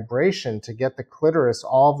and vibration to get the clitoris,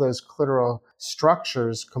 all of those clitoral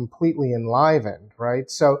structures completely enlivened,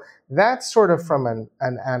 right? So that's sort of from an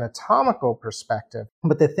anatomical perspective.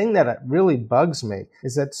 But the thing that really bugs me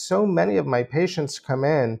is that so many of my patients come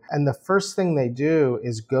in, and the first thing they do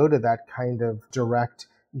is go to that kind of direct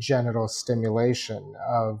genital stimulation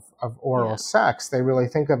of oral sex. They really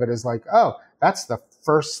think of it as like, oh, that's the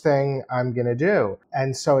first thing I'm going to do.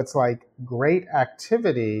 And so it's like great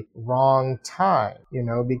activity, wrong time,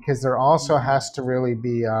 because there also has to really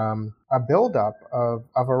be a buildup of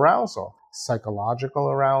arousal, psychological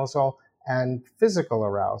arousal and physical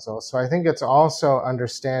arousal. So I think it's also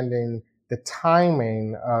understanding the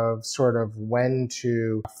timing of sort of when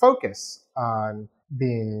to focus on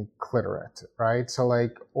being clitorate, right? So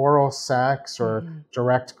like oral sex or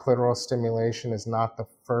direct clitoral stimulation is not the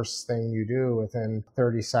first thing you do within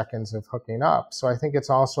 30 seconds of hooking up. So I think it's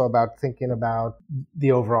also about thinking about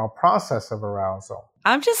the overall process of arousal.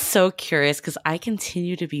 I'm just so curious because I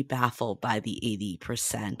continue to be baffled by the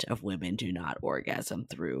 80% of women do not orgasm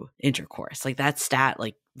through intercourse. Like that stat,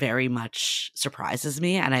 like very much surprises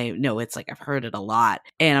me. And I know it's like, I've heard it a lot.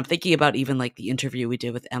 And I'm thinking about even like the interview we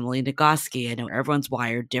did with Emily Nagoski. I know everyone's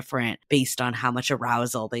wired different based on how much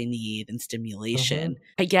arousal they need and stimulation.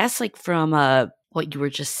 I guess like from what you were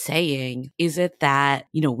just saying, is it that,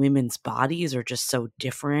 women's bodies are just so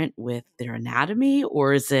different with their anatomy?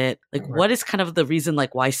 Or is it like, what is kind of the reason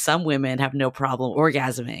like why some women have no problem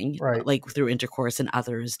orgasming like through intercourse and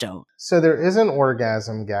others don't? So there is an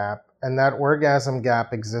orgasm gap. And that orgasm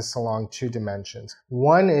gap exists along two dimensions.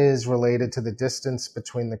 One is related to the distance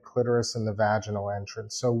between the clitoris and the vaginal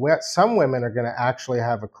entrance. So some women are going to actually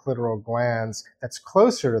have a clitoral glans that's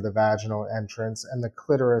closer to the vaginal entrance, and the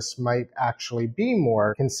clitoris might actually be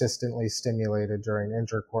more consistently stimulated during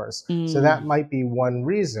intercourse. So that might be one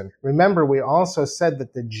reason. Remember, we also said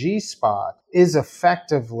that the G-spot is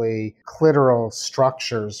effectively clitoral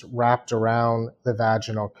structures wrapped around the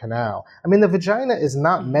vaginal canal. I mean, the vagina is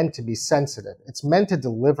not meant to be sensitive. It's meant to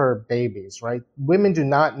deliver babies, right? Women do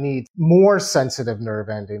not need more sensitive nerve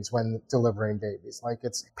endings when delivering babies. Like,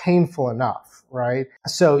 it's painful enough, right?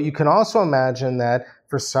 So you can also imagine that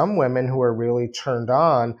for some women who are really turned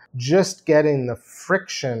on, just getting the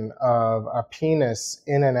friction of a penis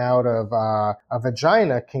in and out of a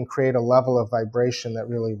vagina can create a level of vibration that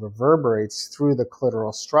really reverberates through the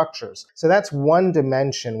clitoral structures. So that's one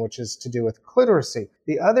dimension, which is to do with clitoracy.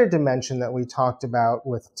 The other dimension that we talked about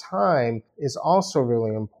with time is also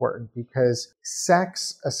really important because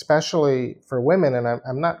sex, especially for women, and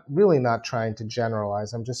I'm not trying to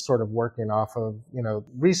generalize, I'm just sort of working off of,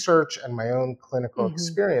 research and my own clinical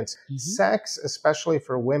experience. Sex, especially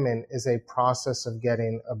for women, is a process of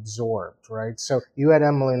getting absorbed, right? So you had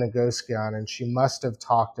Emily Nagoski on, and she must have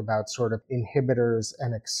talked about sort of inhibitors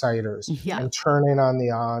and exciters and turning on the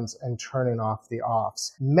ons and turning off the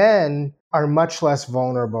offs. Men are much less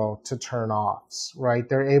vulnerable to turn-offs, right?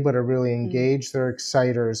 They're able to really engage their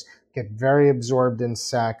exciters, get very absorbed in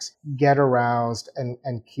sex, get aroused,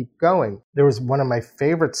 and keep going. There was one of my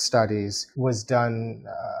favorite studies was done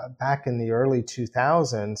back in the early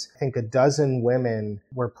 2000s. I think a dozen women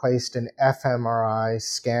were placed in fMRI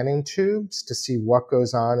scanning tubes to see what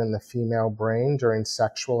goes on in the female brain during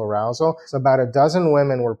sexual arousal. So about a dozen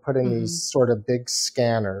women were put in these sort of big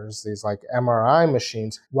scanners, these like MRI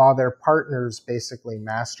machines, while their partners basically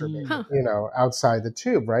masturbated, outside the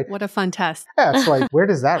tube, right? What a fun test. Yeah, it's like, where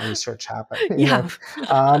does that research happen?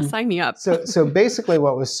 Sign me up. So basically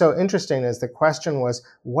what was so interesting is the question was,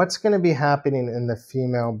 what's going to be happening in the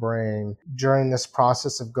female brain during this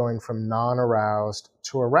process of going from non-aroused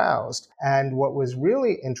to aroused? And what was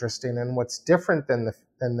really interesting and what's different than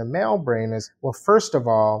the male brain is, well, first of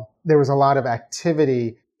all, there was a lot of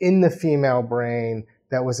activity in the female brain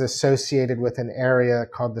that was associated with an area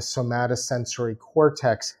called the somatosensory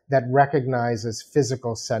cortex that recognizes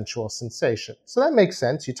physical sensual sensation. So that makes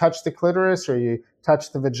sense. You touch the clitoris or you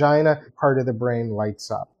touch the vagina, part of the brain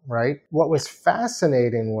lights up, right? What was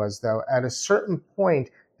fascinating was, though, at a certain point,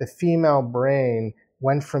 the female brain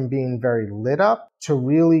went from being very lit up to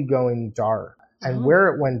really going dark. And where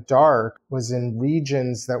it went dark was in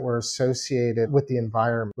regions that were associated with the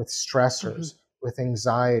environment, with stressors, with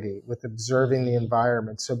anxiety, with observing the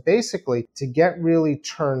environment. So basically, to get really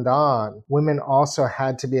turned on, women also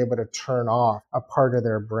had to be able to turn off a part of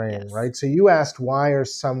their brain, right? So you asked, why are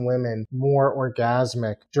some women more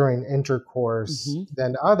orgasmic during intercourse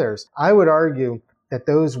than others? I would argue that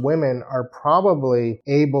those women are probably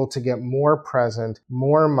able to get more present,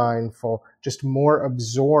 more mindful, just more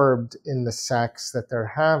absorbed in the sex that they're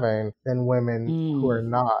having than women who are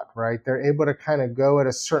not, right? They're able to kind of go at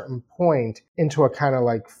a certain point into a kind of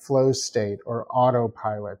like flow state or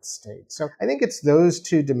autopilot state. So I think it's those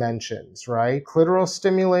two dimensions, right? Clitoral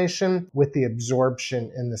stimulation with the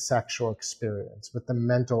absorption in the sexual experience, with the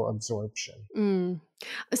mental absorption.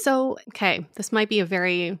 So, okay, this might be a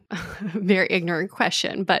very, very ignorant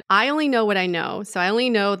question, but I only know what I know. So I only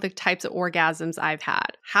know the types of orgasms I've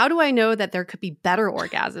had. How do I know that there could be better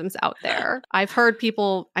orgasms out there? I've heard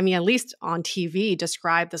people, I mean, at least on TV,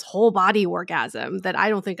 describe this whole body orgasm that I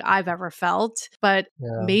don't think I've ever felt, but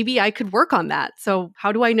maybe I could work on that. So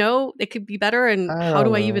how do I know it could be better? And how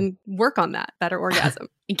do I even work on that better orgasm?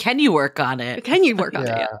 Can you work on it? Can you work on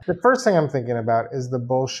it? The first thing I'm thinking about is the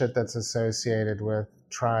bullshit that's associated with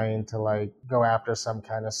trying to like go after some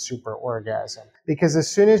kind of super orgasm. Because as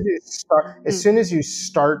soon as you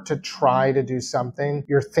start to try to do something,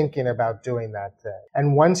 you're thinking about doing that thing.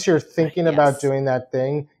 And once you're thinking about doing that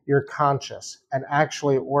thing, you're conscious. And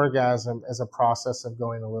actually orgasm is a process of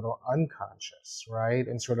going a little unconscious, right?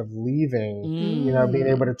 And sort of leaving, being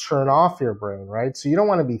able to turn off your brain, right? So you don't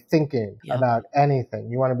want to be thinking about anything.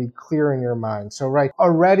 You want to be clear in your mind. So, right,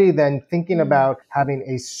 already then thinking about having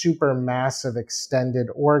a super massive extended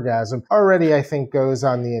orgasm already, I think, goes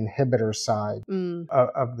on the inhibitor side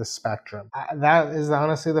of the spectrum. That is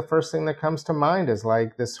honestly the first thing that comes to mind, is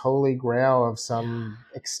like this holy grail of some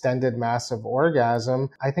extended massive orgasm.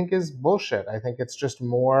 I think is bullshit. I think it's just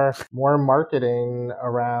more marketing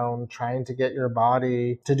around trying to get your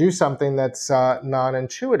body to do something that's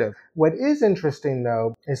non-intuitive. What is interesting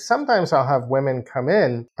though is sometimes I'll have women come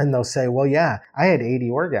in and they'll say, well, yeah, I had 80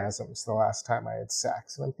 orgasms the last time I had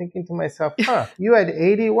sex. And I'm thinking to myself, you had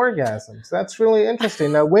 80 orgasms. That's really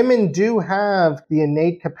interesting. Now, women do have the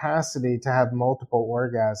innate capacity to have multiple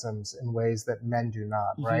orgasms in ways that men do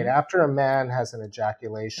not, right? After a man has an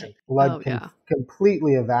ejaculation, blood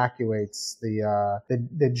completely evacuates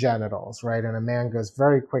the genitals, right? And a man goes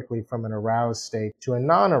very quickly from an aroused state to a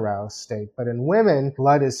non-aroused state. But in women,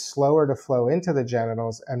 blood is slower to flow into the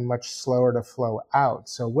genitals and much slower to flow out.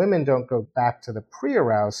 So women don't go back to the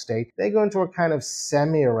pre-aroused state. They go into a kind of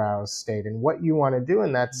semi-aroused state. And what you want to do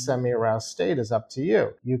in that semi-aroused state is up to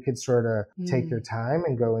you. You could sort of take your time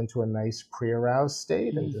and go into a nice pre-aroused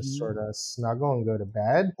state and just sort of snuggle and go to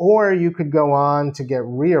bed. Or you could go on to get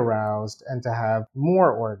re-aroused and to have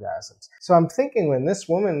more orgasms. So I'm thinking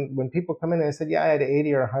when people come in and they said, yeah, I had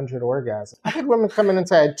 80 or 100 orgasms. I had women come in and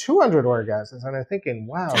say I had 200 orgasms. And I'm thinking,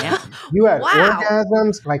 wow, you had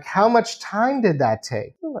orgasms? Like, how much time did that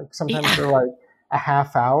take? Like, sometimes they're like a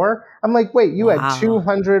half hour. I'm like, wait, you had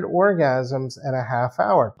 200 orgasms in a half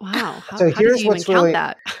hour. Wow. How did you even count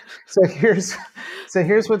that? So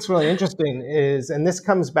here's what's really interesting is, and this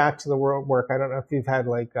comes back to the work. I don't know if you've had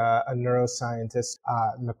like a neuroscientist,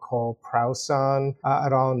 Nicole Prouse on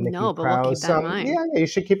at all. No, but we'll keep that in mind. Yeah, you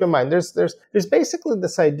should keep in mind. There's basically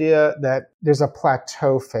this idea that there's a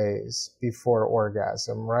plateau phase before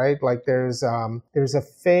orgasm, right? Like there's a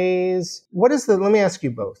phase. Let me ask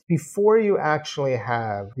you both. Before you actually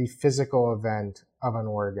have the physical event of an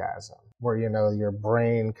orgasm, where, your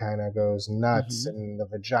brain kind of goes nuts and the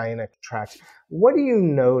vagina contracts. What do you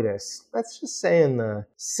notice, let's just say in the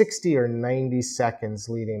 60 or 90 seconds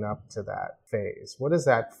leading up to that phase? What does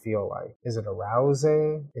that feel like? Is it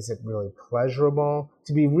arousing? Is it really pleasurable?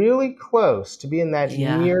 To be really close, to be in that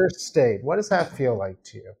near state, what does that feel like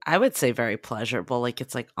to you? I would say very pleasurable. Like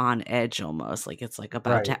it's like on edge almost. Like it's like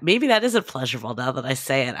about to, maybe that isn't pleasurable now that I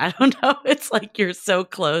say it. I don't know. It's like you're so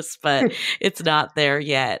close, but it's not there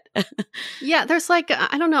yet. Yeah, there's like,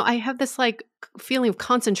 I don't know. I have this like feeling of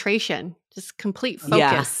concentration, just complete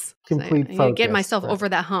focus. Yeah, complete focus. I get myself over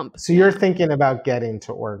that hump. So you're thinking about getting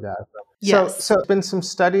to orgasm. Yes. So there's been some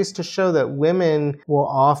studies to show that women will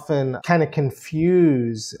often kind of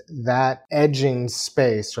confuse that edging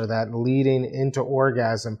space or that leading into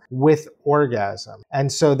orgasm with orgasm.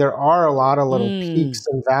 And so there are a lot of little peaks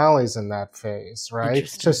and valleys in that phase, right?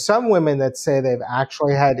 So some women that say they've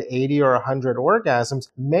actually had 80 or 100 orgasms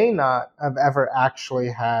may not have ever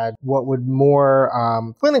actually had what would more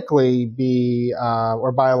clinically be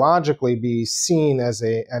or biologically be seen as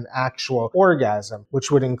an actual orgasm,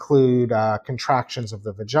 which would include contractions of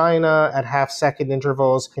the vagina at half-second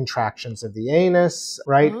intervals, contractions of the anus,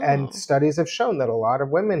 right? And studies have shown that a lot of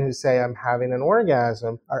women who say, I'm having an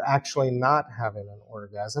orgasm, are actually not having an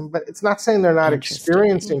orgasm. But it's not saying they're not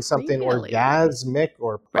experiencing something orgasmic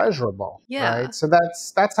or pleasurable, right? So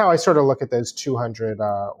that's how I sort of look at those 200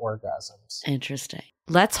 orgasms. Interesting.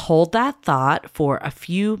 Let's hold that thought for a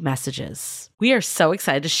few messages. We are so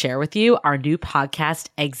excited to share with you our new podcast,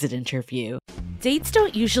 Exit Interview. Dates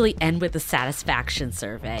don't usually end with a satisfaction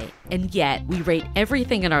survey, and yet we rate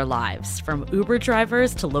everything in our lives, from Uber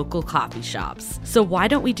drivers to local coffee shops. So why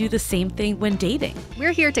don't we do the same thing when dating?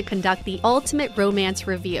 We're here to conduct the ultimate romance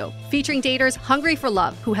review, featuring daters hungry for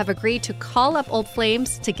love who have agreed to call up old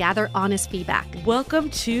flames to gather honest feedback. Welcome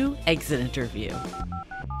to Exit Interview.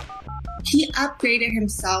 He upgraded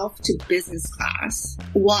himself to business class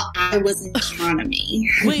while I was in economy.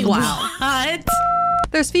 Wait, what?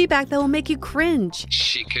 There's feedback that will make you cringe.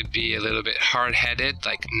 She could be a little bit hard-headed,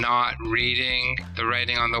 like not reading the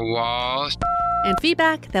writing on the wall. And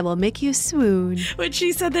feedback that will make you swoon. When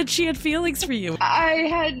she said that she had feelings for you. I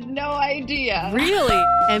had no idea. Really?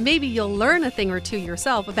 And maybe you'll learn a thing or two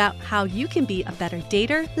yourself about how you can be a better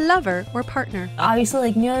dater, lover, or partner.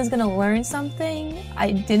 Obviously, knew I was going to learn something.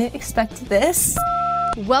 I didn't expect this.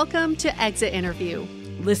 Welcome to Exit Interview,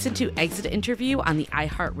 Listen to Exit Interview on the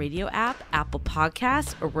iHeartRadio app, Apple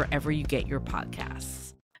Podcasts, or wherever you get your podcasts.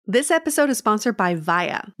 This episode is sponsored by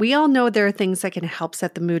Via. We all know there are things that can help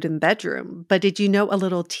set the mood in the bedroom, but did you know a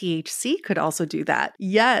little THC could also do that?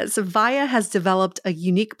 Yes, Via has developed a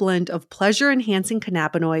unique blend of pleasure-enhancing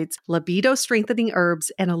cannabinoids, libido-strengthening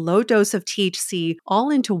herbs, and a low dose of THC all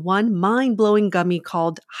into one mind-blowing gummy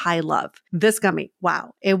called High Love. This gummy,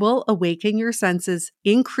 wow, it will awaken your senses,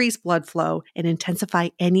 increase blood flow, and intensify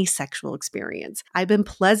any sexual experience. I've been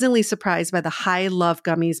pleasantly surprised by the High Love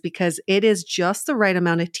gummies because it is just the right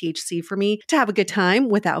amount of THC for me to have a good time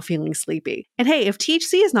without feeling sleepy. And hey, if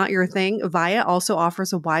THC is not your thing, Via also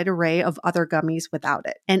offers a wide array of other gummies without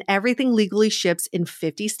it. And everything legally ships in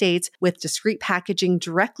 50 states with discreet packaging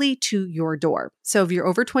directly to your door. So if you're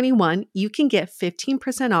over 21, you can get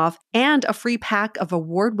 15% off and a free pack of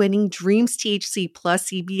award-winning Dreams THC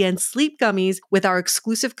plus CBN sleep gummies with our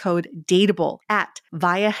exclusive code DATEABLE at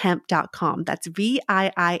viahemp.com. That's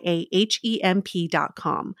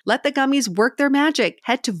VIIAHEMP.com. Let the gummies work their magic.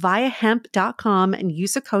 Head to viahemp.com and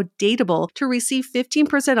use the code DATEABLE to receive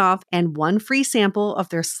 15% off and one free sample of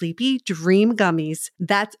their Sleepy Dream gummies.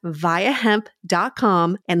 That's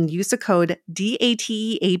viahemp.com and use the code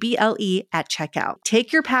DATEABLE at checkout.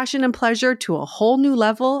 Take your passion and pleasure to a whole new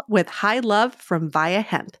level with High Love from Via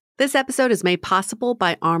Hemp. This episode is made possible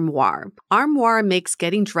by Armoire. Armoire makes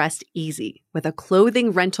getting dressed easy. With a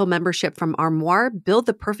clothing rental membership from Armoire, build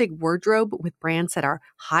the perfect wardrobe with brands that are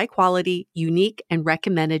high quality, unique, and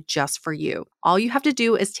recommended just for you. All you have to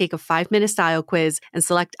do is take a 5-minute style quiz and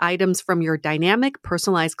select items from your dynamic,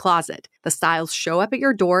 personalized closet. The styles show up at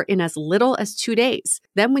your door in as little as 2 days.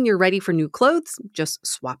 Then when you're ready for new clothes, just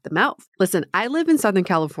swap them out. Listen, I live in Southern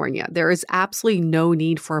California. There is absolutely no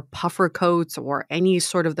need for puffer coats or any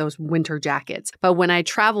sort of those winter jackets. But when I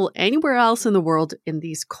travel anywhere else in the world in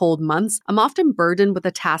these cold months, I'm often burdened with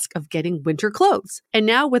the task of getting winter clothes. And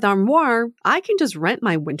now with Armoire, I can just rent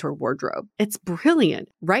my winter wardrobe. It's brilliant.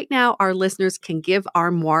 Right now, our listeners can give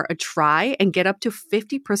Armoire a try and get up to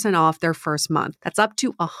 50% off their first month. That's up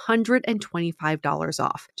to $125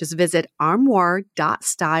 off. Just visit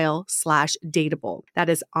armoire.style/dateable. That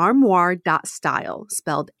is armoire.style,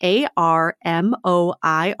 spelled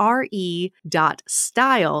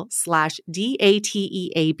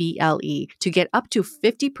ARMOIRE.style/DATEABLE to get up to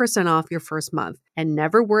 50% off your first month and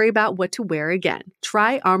never worry about what to wear again.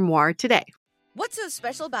 Try Armoire today. What's so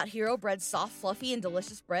special about Hero Bread's soft, fluffy, and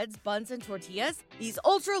delicious breads, buns, and tortillas? These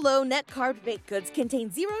ultra-low net-carb baked goods contain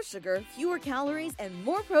zero sugar, fewer calories, and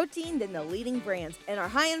more protein than the leading brands, and are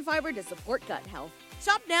high in fiber to support gut health.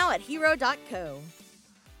 Shop now at hero.co.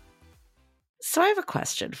 So I have a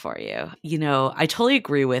question for you. I totally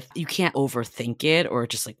agree with you can't overthink it or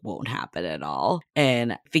it just won't happen at all.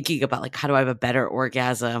 And thinking about how do I have a better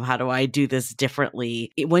orgasm? How do I do this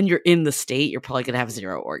differently? When you're in the state, you're probably going to have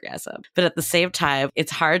zero orgasm. But at the same time,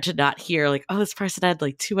 it's hard to not hear oh, this person had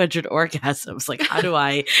 200 orgasms. How do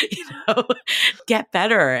I, get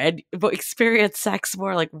better and experience sex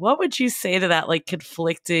more? What would you say to that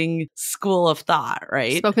conflicting school of thought,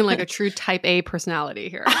 right? Spoken like a true type A personality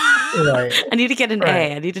here. Right. I need to get an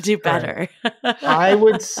A. I need to do better. Right. I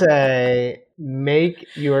would say make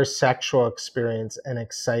your sexual experience an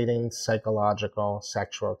exciting psychological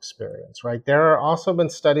sexual experience, right? There are also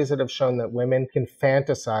been studies that have shown that women can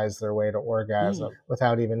fantasize their way to orgasm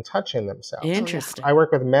without even touching themselves. Interesting. I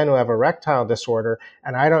work with men who have erectile disorder,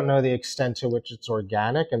 and I don't know the extent to which it's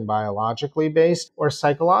organic and biologically based or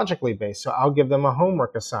psychologically based. So I'll give them a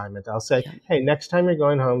homework assignment. I'll say, hey, next time you're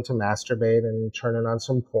going home to masturbate and turning on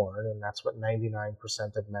some porn, and that's what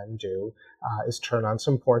 99% of men do, is turn on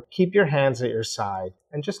some porn, keep your hands at your side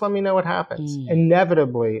and just let me know what happens.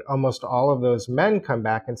 Inevitably, almost all of those men come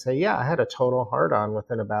back and say, yeah, I had a total hard on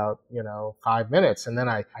within about, 5 minutes. And then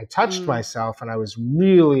I touched myself and I was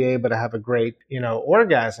really able to have a great,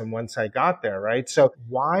 orgasm once I got there, right? So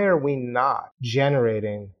why are we not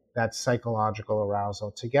generating that psychological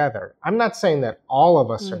arousal together? I'm not saying that all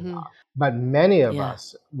of us are not, but many of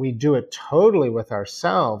us, we do it totally with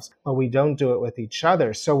ourselves, but we don't do it with each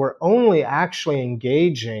other. So we're only actually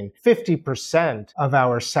engaging 50% of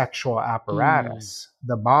our sexual apparatus,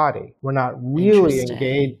 the body. We're not really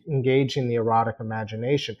engaging the erotic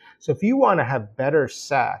imagination. So if you want to have better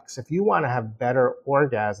sex, if you want to have better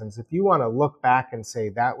orgasms, if you want to look back and say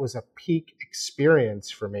that was a peak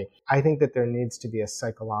experience for me, I think that there needs to be a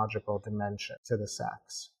psychological dimension to the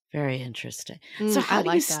sex. Very interesting. So how I do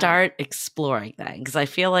like you that. start exploring that? Because I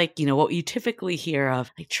feel like, what you typically hear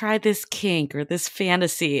of, like, try this kink or this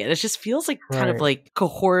fantasy, and it just feels like kind of Right. like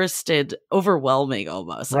coerced and overwhelming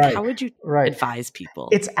almost. Like, Right. how would you Right. advise people?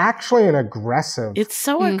 It's actually an aggressive, It's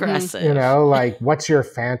so aggressive. like, what's your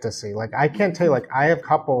fantasy? Like, I can't tell you, like, I have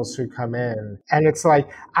couples who come in and it's like,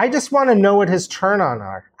 I just want to know what his turn on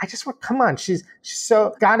are. I just want, come on, she's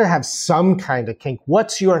so got to have some kind of kink.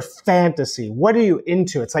 What's your fantasy? What are you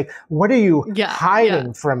into? It's like, what are you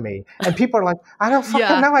hiding from me? And people are like, I don't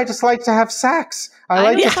fucking know. I just like to have sex. I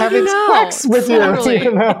like just having sex with you.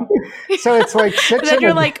 So it's like such and then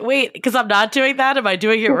you're like, wait, because I'm not doing that. Am I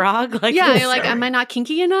doing it wrong? Like, you're like, am I not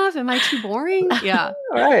kinky enough? Am I too boring? Yeah.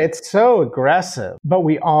 Right. It's so aggressive. But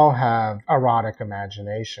we all have erotic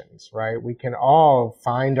imaginations, right? We can all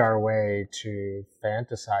find our way to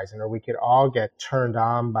fantasizing, or we could all get turned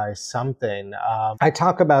on by something. I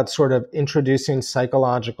talk about sort of introducing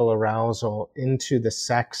psychological arousal into the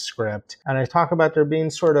sex script. And I talk about there being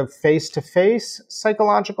sort of face-to-face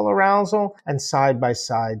psychological arousal and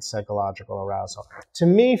side-by-side psychological arousal. To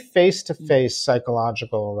me, face-to-face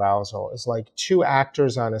psychological arousal is like two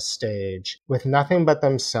actors on a stage with nothing but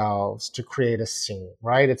themselves to create a scene,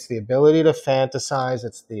 right? It's the ability to fantasize.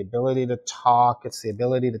 It's the ability to talk. It's the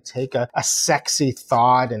ability to take a sexy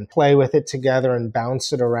thought and play with it together and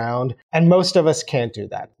bounce it around. And most of us can't do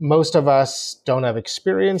that. Most of us don't have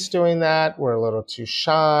experience doing that. We're a little too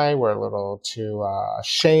shy. We're a little too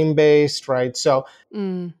shame-based, right? So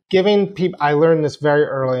giving people, I learned this very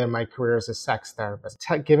early in my career as a sex therapist,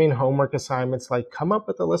 giving homework assignments like come up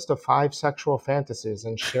with a list of 5 sexual fantasies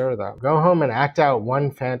and share them. Go home and act out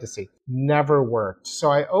one fantasy. Never worked. So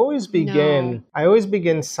I always begin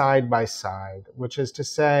side by side, which is to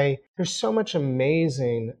say there's so much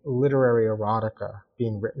amazing literary erotica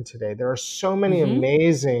being written today. There are so many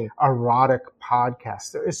amazing erotic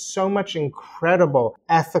podcasts. There is so much incredible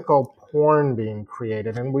ethical porn being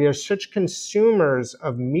created, and we are such consumers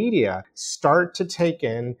of media. Start to take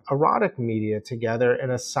in erotic media together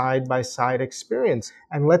in a side-by-side experience,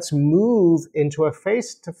 and let's move into a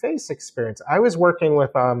face-to-face experience. I was working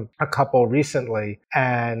with a couple recently,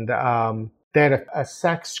 and they had a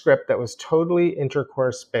sex script that was totally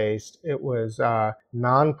intercourse-based. It was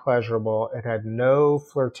non-pleasurable. It had no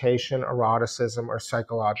flirtation, eroticism, or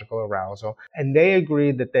psychological arousal. And they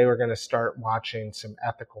agreed that they were going to start watching some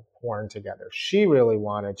ethical porn together. She really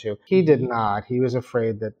wanted to. He did not. He was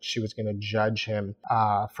afraid that she was going to judge him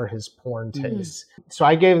for his porn tastes. So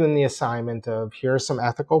I gave them the assignment of, here are some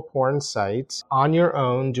ethical porn sites. On your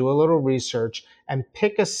own, do a little research, and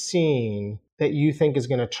pick a scene that you think is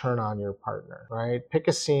going to turn on your partner, right? Pick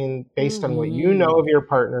a scene based on what you know of your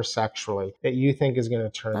partner sexually that you think is going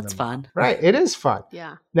to turn them on. That's fun. Right. It is fun.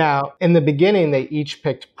 Yeah. Now, in the beginning, they each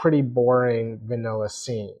picked pretty boring vanilla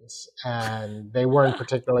scenes, and they weren't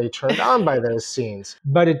particularly turned on by those scenes.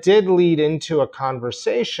 But it did lead into a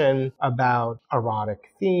conversation about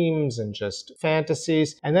erotic themes and just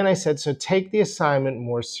fantasies. And then I said, so take the assignment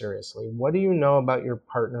more seriously. What do you know about your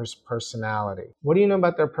partner's personality? What do you know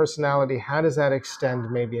about their personality? How does that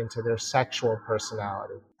extend maybe into their sexual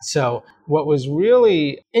personality? So what was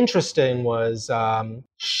really interesting was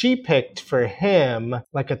she picked for him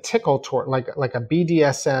like a tickle like a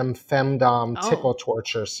BDSM femdom tickle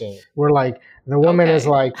torture scene, where like the woman is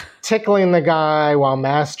like tickling the guy while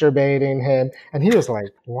masturbating him, and he was like,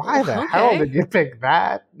 "Why the hell did you pick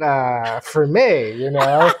that for me?" You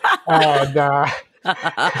know,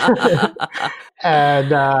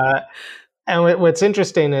 and what's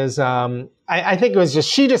interesting is I think it was just,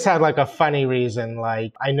 she just had like a funny reason,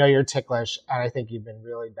 like, I know you're ticklish and I think you've been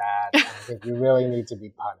really bad. And I think you really need to be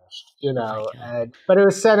punished, you know. But it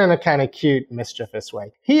was said in a kind of cute, mischievous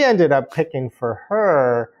way. He ended up picking for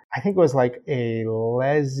her, I think it was like a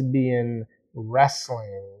lesbian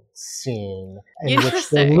wrestling scene in which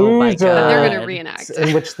the loser, they're going to reenact,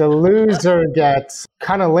 in which the loser gets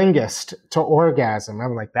cunnilingus to orgasm.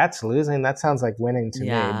 I'm like, that's losing. That sounds like winning to me.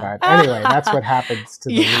 But anyway, that's what happens to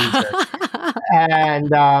the loser.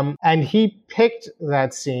 And he picked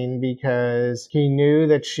that scene because he knew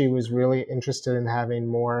that she was really interested in having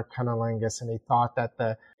more cunnilingus, and he thought that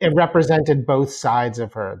it represented both sides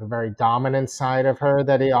of her, the very dominant side of her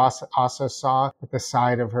that he also saw, but the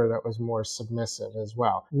side of her that was more submissive as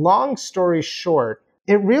well. Long story short,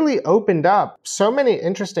 it really opened up so many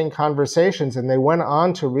interesting conversations, and they went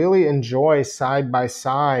on to really enjoy side by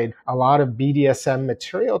side a lot of BDSM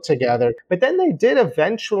material together. But then they did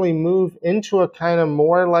eventually move into a kind of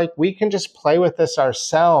more like, we can just play with this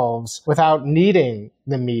ourselves without needing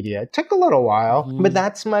the media. It took a little while, but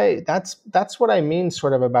that's what I mean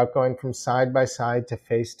sort of about going from side by side to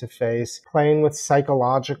face, playing with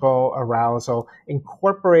psychological arousal,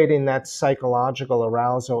 incorporating that psychological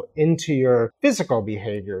arousal into your physical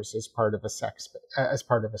behaviors as part of a sex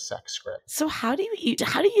script. So how do you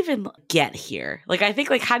even get here? Like, I think,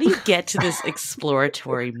 like, how do you get to this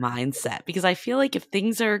exploratory mindset? Because I feel like if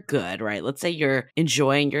things are good, right? Let's say you're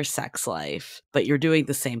enjoying your sex life, but you're doing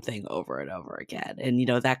the same thing over and over again. And, you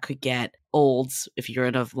know, that could get old if you're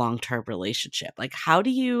in a long-term relationship. Like, how do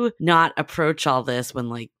you not approach all this when,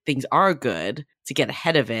 like, things are good to get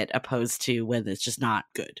ahead of it, opposed to when it's just not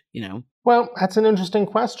good, you know? Well, that's an interesting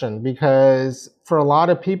question, because for a lot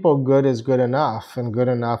of people, good is good enough and good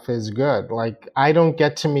enough is good. Like, I don't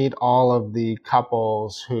get to meet all of the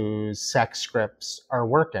couples whose sex scripts are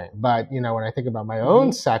working. But, you know, when I think about my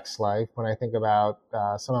own sex life, when I think about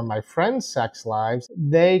some of my friends' sex lives,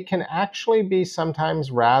 they can actually be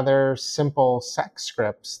sometimes rather simple sex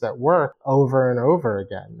scripts that work over and over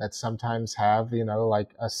again, that sometimes have, you know, like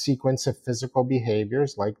a sequence of physical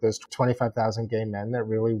behaviors, like those 25,000 gay men that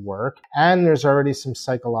really work. And there's already some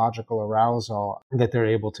psychological arousal that they're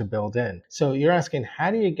able to build in. So you're asking,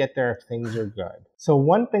 how do you get there if things are good? So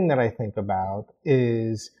one thing that I think about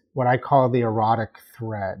is what I call the erotic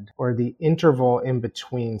thread, or the interval in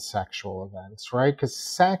between sexual events, right? Because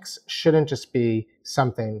sex shouldn't just be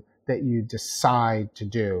something that you decide to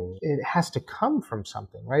do. It has to come from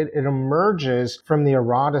something, right? It emerges from the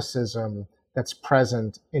eroticism that's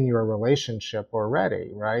present in your relationship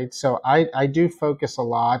already, right? So I do focus a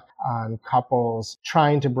lot on couples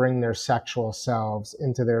trying to bring their sexual selves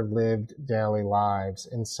into their lived daily lives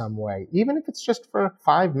in some way, even if it's just for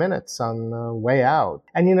 5 minutes on the way out.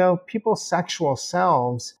 And, you know, people's sexual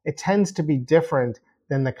selves, it tends to be different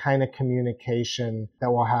than the kind of communication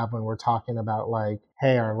that we'll have when we're talking about, like,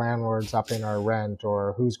 hey, our landlord's upping our rent,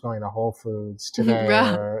 or who's going to Whole Foods today,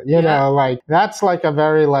 or, you know, like, that's like a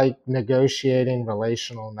very, like, negotiating,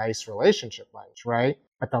 relational, nice relationship language, right?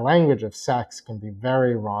 But the language of sex can be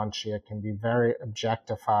very raunchy. It can be very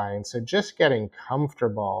objectifying. So just getting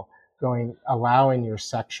comfortable allowing your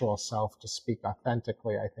sexual self to speak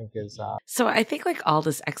authentically, I think is... So I think, like, all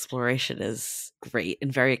this exploration is great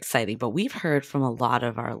and very exciting, but we've heard from a lot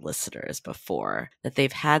of our listeners before that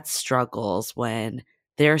they've had struggles when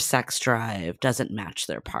their sex drive doesn't match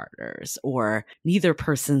their partner's, or neither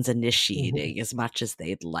person's initiating as much as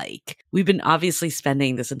they'd like. We've been obviously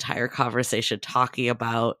spending this entire conversation talking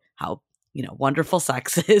about how, you know, wonderful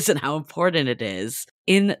sex is and how important it is.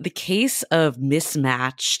 In the case of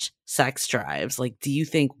mismatched sex drives, like, do you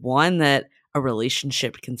think, one, that a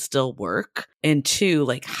relationship can still work? And two,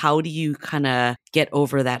 like, how do you kind of get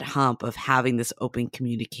over that hump of having this open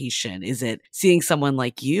communication? Is it seeing someone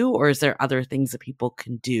like you, or is there other things that people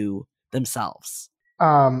can do themselves?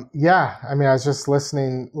 Yeah, I mean, I was just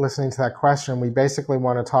listening to that question. We basically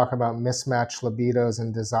want to talk about mismatched libidos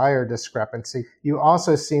and desire discrepancy. You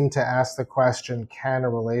also seem to ask the question, can a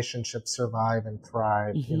relationship survive and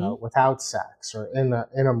thrive, you know, without sex, or in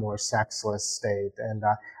a more sexless state? And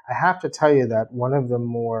I have to tell you that one of the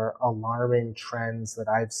more alarming trends that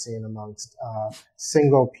I've seen amongst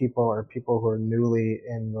single people, or people who are newly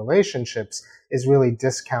in relationships, is really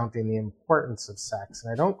discounting the importance of sex.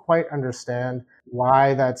 And I don't quite understand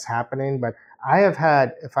why that's happening, but I have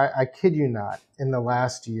had, I kid you not, in the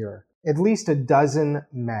last year, at least a dozen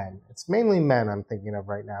men, it's mainly men I'm thinking of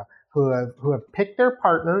right now, who have picked their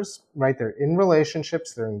partners, right? They're in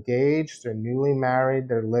relationships, they're engaged, they're newly married,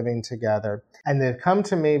 they're living together. And they've come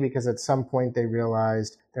to me because at some point they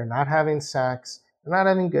realized they're not having sex, they're not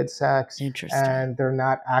having good sex, and they're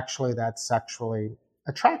not actually that sexually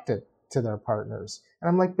attracted to their partners. And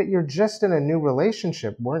I'm like, but you're just in a new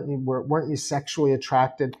relationship. Weren't you sexually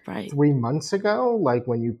attracted 3 months ago? Like,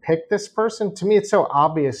 when you picked this person? To me, it's so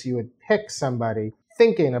obvious you would pick somebody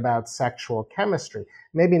thinking about sexual chemistry,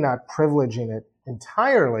 maybe not privileging it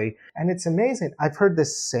entirely. And it's amazing. I've heard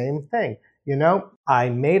this same thing. You know, I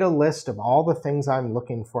made a list of all the things I'm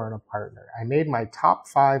looking for in a partner. I made my top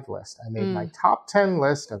 5 list. I made my top 10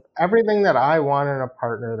 list of everything that I want in a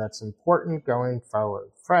partner that's important going forward.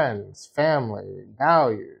 Friends, family,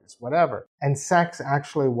 values, whatever. And sex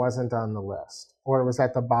actually wasn't on the list, or it was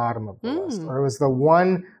at the bottom of the list, or it was the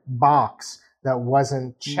one box that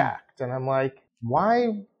wasn't checked. And I'm like,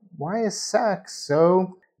 why is sex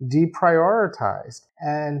so deprioritized?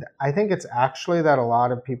 And I think it's actually that a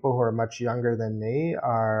lot of people who are much younger than me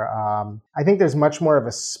are, I think there's much more of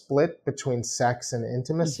a split between sex and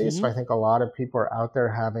intimacy. So I think a lot of people are out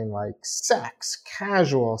there having like sex,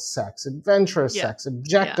 casual sex, adventurous sex,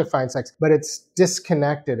 objectifying sex, but it's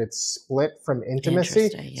disconnected. It's split from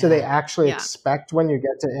intimacy. So they actually expect when you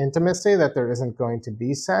get to intimacy that there isn't going to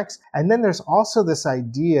be sex. And then there's also this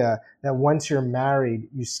idea that once you're married,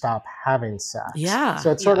 you stop having sex.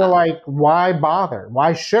 So it's sort of like, why bother?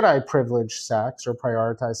 Why should I privilege sex or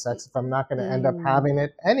prioritize sex if I'm not going to end up having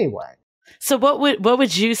it anyway? So what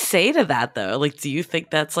would you say to that though? Like, do you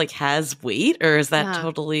think that's like has weight, or is that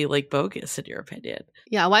totally like bogus in your opinion?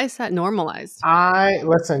 Yeah, why is that normalized?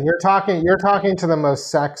 Listen, you're talking to the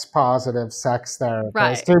most sex positive sex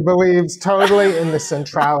therapist who believes totally in the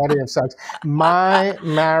centrality of sex. My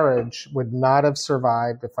marriage would not have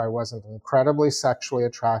survived if I wasn't incredibly sexually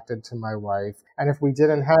attracted to my wife, and if we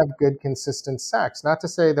didn't have good, consistent sex. Not to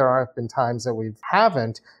say there have been times that we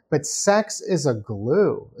haven't, but sex is a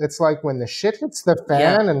glue. It's like when the shit hits the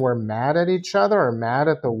fan and we're mad at each other or mad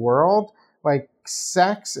at the world, like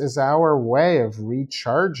sex is our way of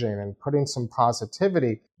recharging and putting some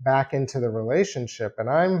positivity back into the relationship. And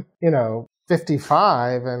I'm,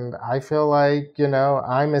 55 and I feel like,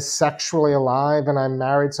 I'm as sexually alive and I'm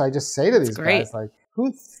married. So I just say to these guys, like,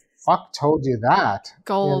 who the fuck told you that?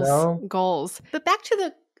 Goals. But back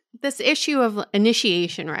to this issue of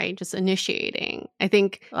initiation, right? Just initiating.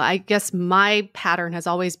 I guess my pattern has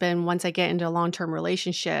always been once I get into a long-term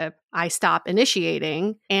relationship, I stop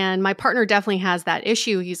initiating. And my partner definitely has that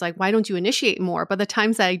issue. He's like, why don't you initiate more? But the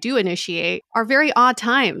times that I do initiate are very odd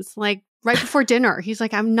times, like right before dinner. He's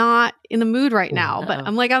like, I'm not in the mood right now, but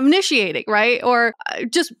I'm like, I'm initiating, right? Or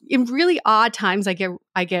just in really odd times, I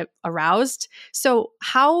get aroused. So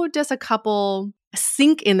how does a couple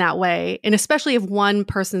sync in that way? And especially if one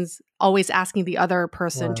person's always asking the other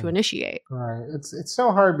person to initiate. Right. It's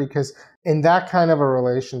so hard because in that kind of a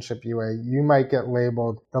relationship, you might get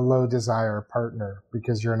labeled the low desire partner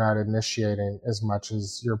because you're not initiating as much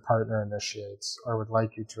as your partner initiates or would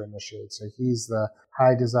like you to initiate. So he's the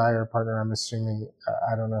high desire partner. I'm assuming,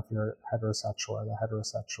 I don't know if you're heterosexual in a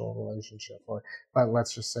heterosexual relationship, but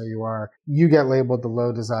let's just say you are. You get labeled the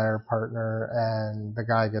low desire partner and the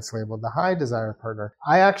guy gets labeled the high desire partner.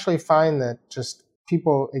 I actually find that just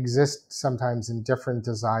people exist sometimes in different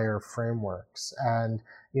desire frameworks. And,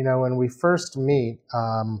 when we first meet,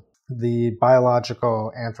 the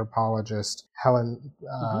biological anthropologist Helen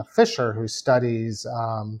Fisher, who studies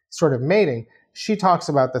sort of mating, she talks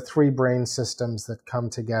about the three brain systems that come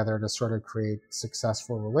together to sort of create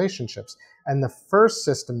successful relationships. And the first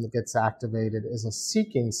system that gets activated is a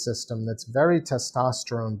seeking system that's very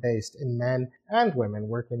testosterone based in men and women,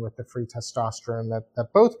 working with the free testosterone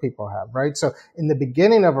that both people have, right? So in the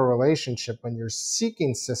beginning of a relationship, when your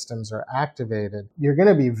seeking systems are activated, you're going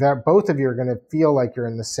to be, both of you are going to feel like you're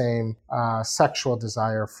in the same sexual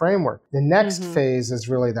desire framework. The next phase is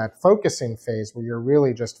really that focusing phase where you're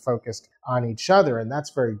really just focused on each other. And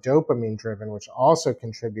that's very dopamine driven, which also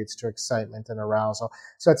contributes to excitement and arousal.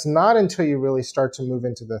 So it's not until you really start to move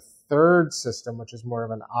into the third system, which is more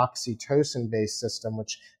of an oxytocin-based system,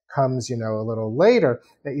 which comes, a little later,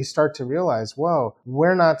 that you start to realize, whoa,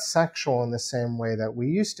 we're not sexual in the same way that we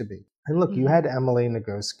used to be. And look, you had Emily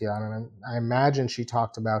Nagoski on, and I imagine she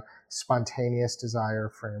talked about spontaneous desire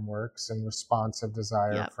frameworks and responsive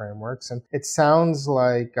desire frameworks. And it sounds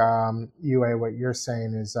like, Yue, what you're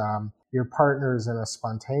saying is your partner's in a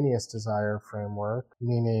spontaneous desire framework,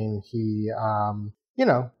 meaning he,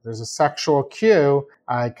 there's a sexual cue.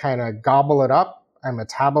 I kind of gobble it up. I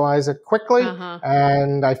metabolize it quickly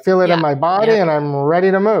and I feel it in my body and I'm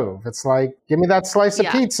ready to move. It's like, give me that slice of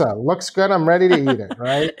pizza. Looks good. I'm ready to eat it,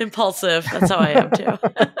 right? Impulsive. That's how I am too.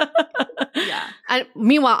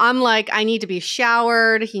 Meanwhile, I'm like, I need to be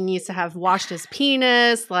showered. He needs to have washed his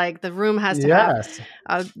penis. Like the room has to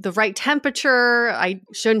have the right temperature. I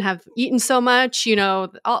shouldn't have eaten so much,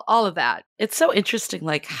 all of that. It's so interesting,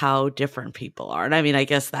 like how different people are. And I mean, I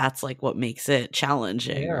guess that's like what makes it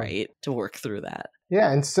challenging, right? To work through that.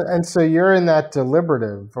 Yeah. And so you're in that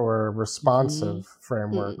deliberative or responsive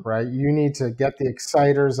framework, right? You need to get the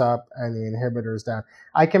exciters up and the inhibitors down.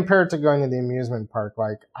 I compare it to going to the amusement park.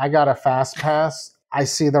 Like, I got a fast pass. I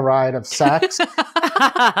see the ride of sex.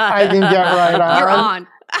 I can get right on. You're on.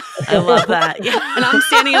 I love that. Yeah. And I'm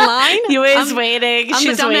standing in line. Yue's waiting. I'm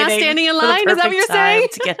She's the dumbass waiting standing in line. Is that what you're saying?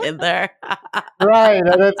 To get in there. Right.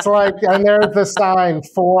 And it's like, and there's the sign,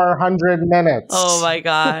 400 minutes. Oh my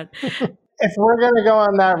God. If we're going to go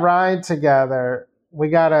on that ride together, I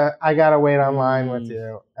gotta wait online with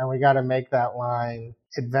you, and we gotta make that line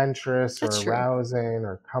adventurous That's or true. arousing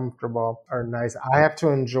or comfortable or nice. I have to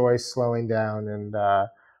enjoy slowing down and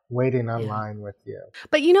waiting online with you.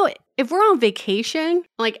 But if we're on vacation,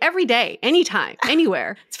 like every day, anytime,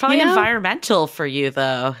 anywhere, It's probably environmental for you,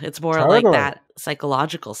 though. It's more like Totally. that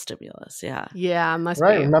psychological stimulus. Yeah. Yeah, must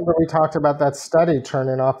Right. be. Remember we talked about that study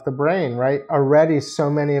turning off the brain, right? Already so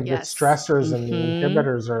many of the Yes. stressors and the Mhm.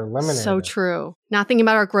 inhibitors are eliminated. So true. Not thinking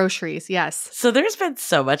about our groceries. Yes. So there's been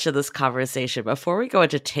so much of this conversation. Before we go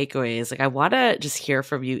into takeaways, like I want to just hear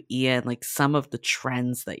from you, Ian, like some of the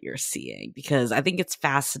trends that you're seeing, because I think it's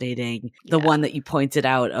fascinating. The one that you pointed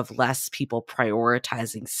out of less people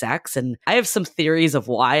prioritizing sex. And I have some theories of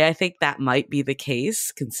why I think that might be the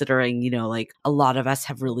case, considering, like a lot of us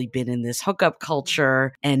have really been in this hookup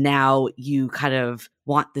culture. And now you kind of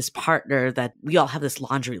want this partner that we all have this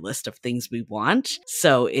laundry list of things we want.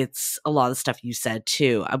 So it's a lot of stuff you said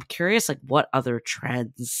too. I'm curious, like what other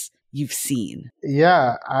trends you've seen.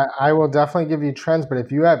 Yeah, I will definitely give you trends, but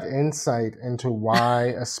if you have insight into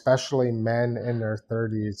why especially men in their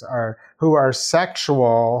 30s who are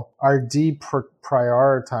sexual are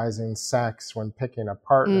deprioritizing sex when picking a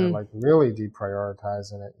partner, like really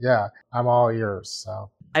deprioritizing it. Yeah, I'm all ears. So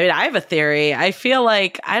I mean, I have a theory. I feel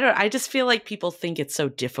like I just feel like people think it's so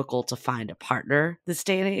difficult to find a partner this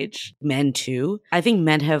day and age. Men too. I think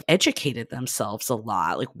men have educated themselves a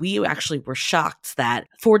lot. Like we actually were shocked that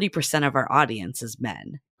 40% of our audience is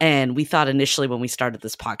men. And we thought initially when we started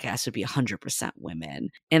this podcast, it'd be 100% women.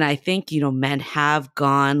 And I think, men have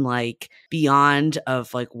gone like beyond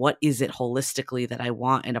of like, what is it holistically that I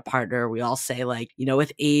want in a partner? We all say like,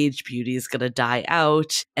 with age, beauty is going to die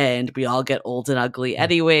out and we all get old and ugly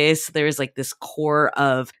anyway. So there's like this core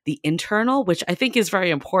of the internal, which I think is very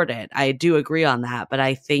important. I do agree on that. But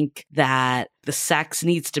I think that the sex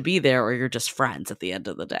needs to be there or you're just friends at the end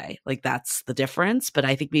of the day. Like that's the difference. But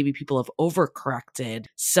I think maybe people have overcorrected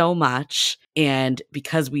so much. And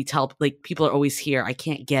because we tell, like people are always here, I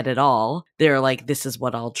can't get it all. They're like, this is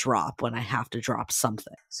what I'll drop when I have to drop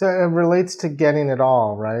something. So it relates to getting it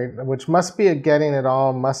all, right? Which must be getting it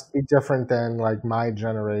all must be different than like my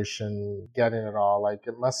generation getting it all. Like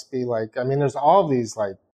it must be like, I mean, there's all these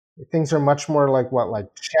like, things are much more like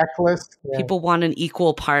checklist. Yeah. People want an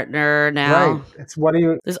equal partner now. Right. It's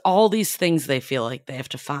there's all these things they feel like they have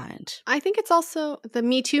to find. I think it's also the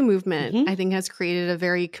Me Too movement, I think has created a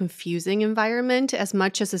very confusing environment as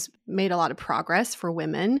much as it's made a lot of progress for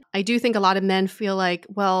women. I do think a lot of men feel like,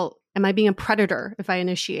 well, am I being a predator if I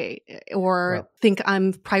initiate or think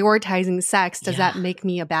I'm prioritizing sex? Does that make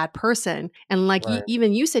me a bad person? And like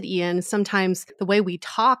even you said, Ian, sometimes the way we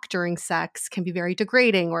talk during sex can be very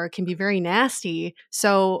degrading or it can be very nasty.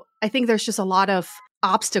 So I think there's just a lot of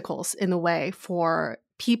obstacles in the way for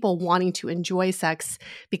people wanting to enjoy sex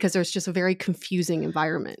because there's just a very confusing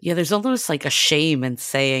environment. Yeah, there's almost like a shame in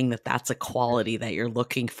saying that that's a quality that you're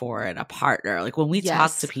looking for in a partner. Like when we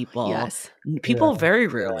talk to people, people very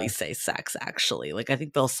rarely say sex, actually. Like I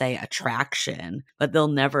think they'll say attraction, but they'll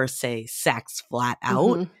never say sex flat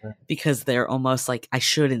out because they're almost like, I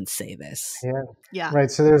shouldn't say this. Yeah.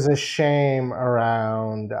 Right. So there's a shame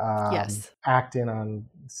around acting on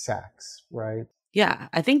sex, right? Yeah,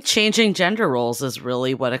 I think changing gender roles is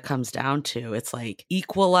really what it comes down to. It's like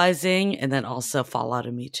equalizing and then also fall out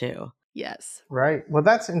of Me Too. Yes. Right. Well,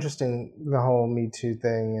 that's interesting, the whole Me Too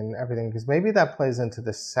thing and everything, because maybe that plays into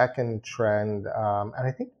the second trend. And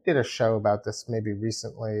I think we did a show about this maybe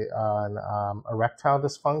recently on erectile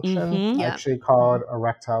dysfunction, actually called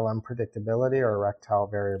erectile unpredictability or erectile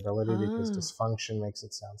variability, because dysfunction makes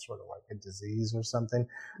it sound sort of like a disease or something.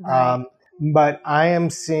 Right. But I am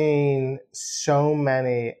seeing so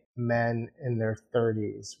many men in their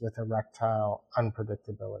 30s with erectile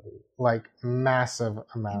unpredictability, like massive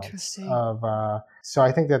amounts of. So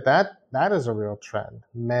I think that is a real trend.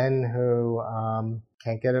 Men who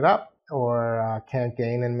can't get it up or can't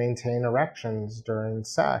gain and maintain erections during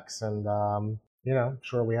sex, and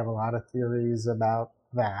sure we have a lot of theories about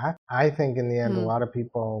that. I think in the end, a lot of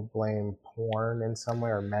people blame porn in some way,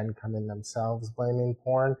 or men come in themselves blaming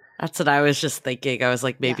porn. That's what I was just thinking. I was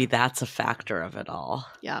like, maybe that's a factor of it all.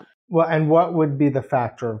 Yeah. Well, and what would be the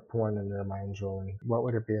factor of porn in your mind, Julie? What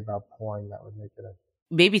would it be about porn that would make it a...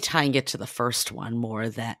 Maybe tying it to the first one more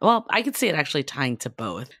than, well, I could see it actually tying to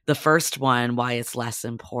both. The first one, why it's less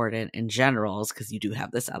important in general is because you do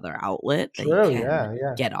have this other outlet that you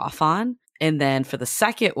can get off on. And then for the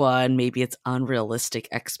second one, maybe it's unrealistic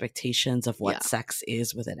expectations of what sex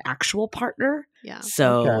is with an actual partner. Yeah.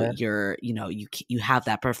 So you're, you have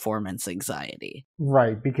that performance anxiety.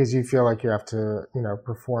 Right. Because you feel like you have to,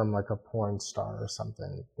 perform like a porn star or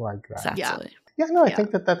something like that. Exactly. Yeah, no, I think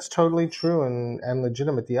that that's totally true and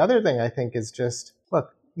legitimate. The other thing I think is just,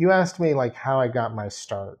 look, you asked me like how I got my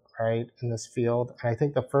start, right, in this field. And I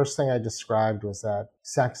think the first thing I described was that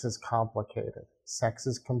sex is complicated. Sex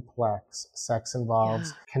is complex. Sex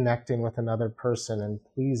involves connecting with another person and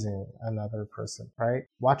pleasing another person, right?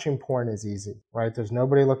 Watching porn is easy, right? There's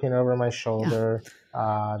nobody looking over my shoulder.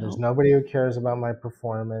 There's nobody who cares about my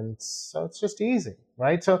performance. So it's just easy,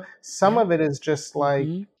 right? So some of it is just like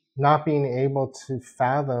not being able to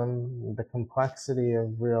fathom the complexity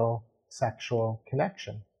of real sexual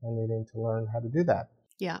connection and needing to learn how to do that.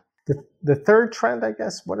 Yeah. The third trend, I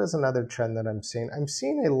guess, what is another trend that I'm seeing? I'm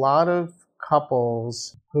seeing a lot of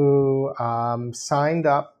couples who signed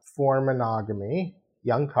up for monogamy,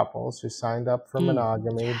 young couples who signed up for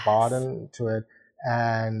monogamy, bought into it,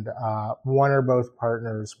 and one or both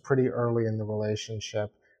partners pretty early in the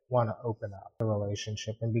relationship want to open up the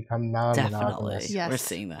relationship and become non-monogamous. Definitely. We're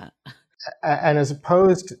seeing that. And as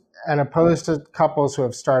opposed to couples who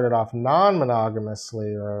have started off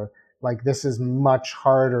non-monogamously, or like, this is much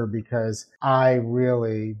harder because I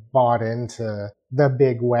really bought into the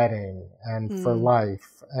big wedding and for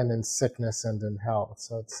life and in sickness and in health.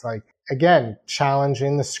 So it's like, again,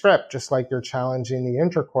 challenging the script, just like you're challenging the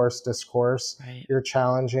intercourse discourse, you're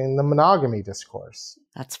challenging the monogamy discourse.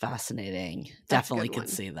 That's fascinating. Definitely can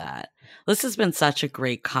see that. This has been such a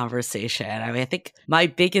great conversation. I mean, I think my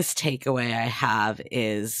biggest takeaway I have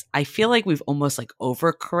is I feel like we've almost like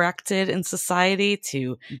overcorrected in society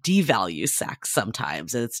to devalue sex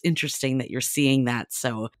sometimes. And it's interesting that you're seeing that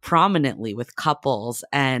so prominently with couples.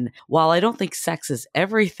 And while I don't think sex is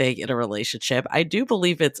everything in a relationship, I do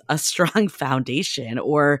believe it's a strong foundation,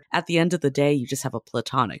 or at the end of the day, you just have a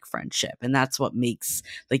platonic friendship. And that's what makes,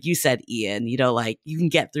 like you said, Ian, you know, like you can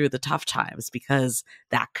get through the tough times because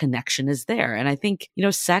that connection is there. And I think, you know,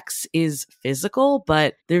 sex is physical,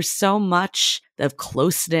 but there's so much of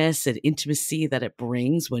closeness and intimacy that it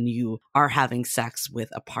brings when you are having sex with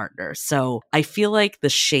a partner. So I feel like the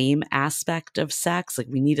shame aspect of sex, like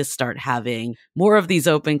we need to start having more of these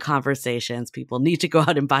open conversations. People need to go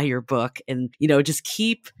out and buy your book and, you know, just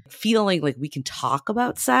keep feeling like we can talk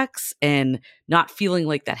about sex and not feeling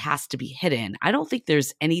like that has to be hidden. I don't think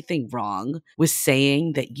there's anything wrong with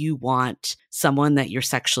saying that you want someone that you're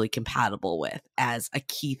sexually compatible with as a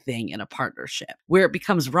key thing in a partnership. Where it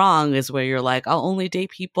becomes wrong is where you're like, I'll only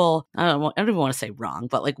date people, I don't even want to say wrong,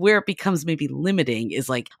 but like where it becomes maybe limiting is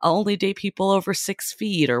like, I'll only date people over 6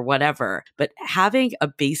 feet or whatever. But having a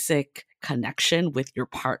basic connection with your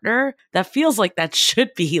partner, that feels like that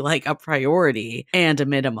should be like a priority and a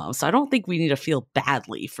minimum. So I don't think we need to feel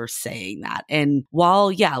badly for saying that. And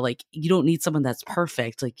while, yeah, like you don't need someone that's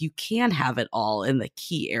perfect, like you can have it all in the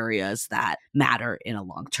key areas that matter in a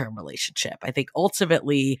long-term relationship. I think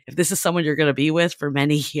ultimately, if this is someone you're going to be with for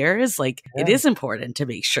many years, like it is important to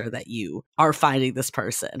make sure that you are finding this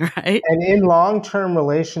person, right? And in long-term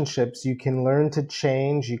relationships, you can learn to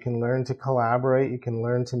change, you can learn to collaborate, you can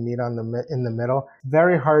learn to meet in the middle.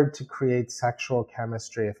 Very hard to create sexual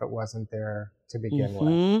chemistry if it wasn't there to begin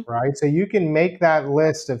with, right? So you can make that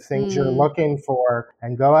list of things you're looking for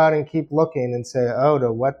and go out and keep looking and say, oh,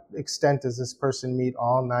 to what extent does this person meet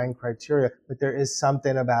all 9 criteria? But there is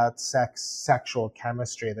something about sexual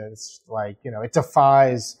chemistry that is like, you know, it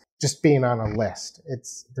defies just being on a list.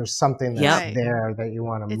 There's something that's there that you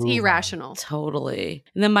want to move. It's irrational. On. Totally.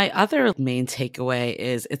 And then my other main takeaway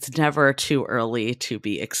is it's never too early to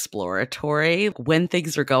be exploratory. When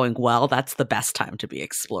things are going well, that's the best time to be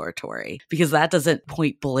exploratory because that doesn't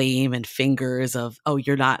point blame and fingers of, oh,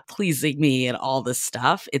 you're not pleasing me and all this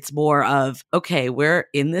stuff. It's more of, okay, we're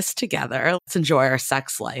in this together. Let's enjoy our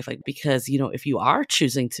sex life. Like, because, you know, if you are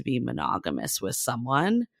choosing to be monogamous with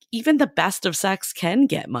someone, even the best of sex can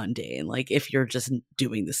get mundane, like if you're just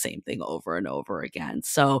doing the same thing over and over again.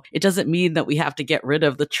 So it doesn't mean that we have to get rid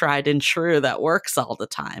of the tried and true that works all the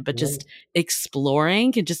time, but just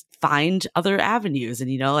exploring and just find other avenues.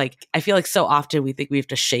 And, you know, like I feel like so often we think we have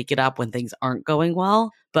to shake it up when things aren't going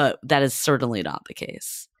well, but that is certainly not the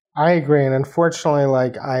case. I agree. And unfortunately,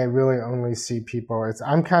 like I really only see people,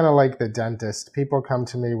 I'm kind of like the dentist. People come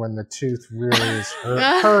to me when the tooth really is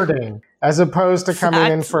hurting, as opposed to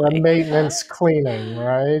coming in for a maintenance cleaning,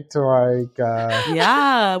 right? Like,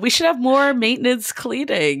 yeah, we should have more maintenance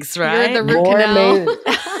cleanings, right? You're the root canal.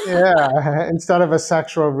 Yeah, instead of a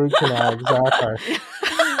sexual root canal, exactly.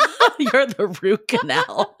 You're the root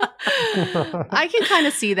canal. I can kind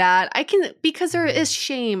of see that. Because there is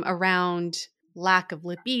shame around lack of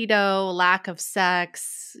libido, lack of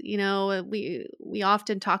sex. You know, we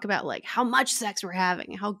often talk about like how much sex we're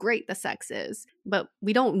having, how great the sex is, but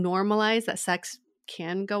we don't normalize that sex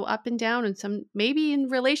can go up and down. And maybe in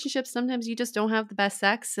relationships, sometimes you just don't have the best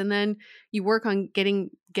sex, and then you work on getting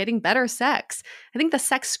better sex. I think the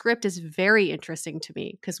sex script is very interesting to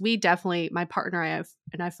me because we definitely, my partner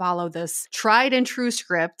and I follow this tried and true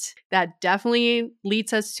script that definitely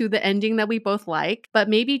leads us to the ending that we both like, but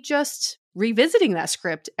maybe just revisiting that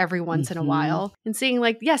script every once in a while and seeing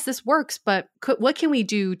like, yes, this works, but what can we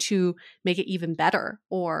do to make it even better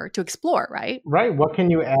or to explore, right? Right. What can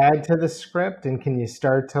you add to the script? And can you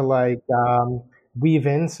start to like weave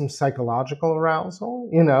in some psychological arousal?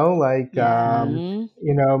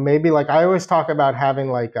 Maybe like I always talk about having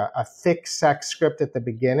like a thick sex script at the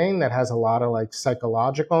beginning that has a lot of like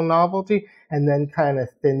psychological novelty and then kind of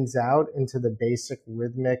thins out into the basic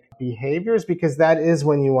rhythmic behaviors, because that is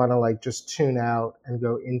when you want to like just tune out and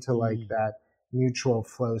go into like that mutual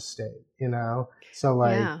flow state, So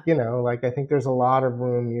like, I think there's a lot of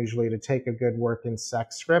room usually to take a good working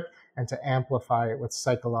sex script and to amplify it with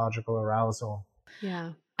psychological arousal.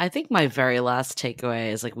 Yeah. I think my very last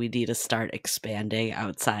takeaway is like we need to start expanding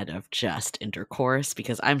outside of just intercourse,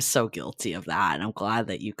 because I'm so guilty of that. And I'm glad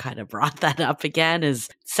that you kind of brought that up again, is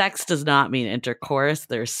sex does not mean intercourse.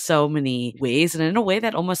 There's so many ways, and in a way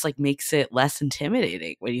that almost like makes it less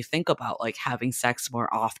intimidating when you think about like having sex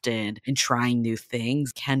more often and trying new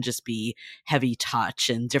things can just be heavy touch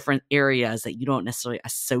in different areas that you don't necessarily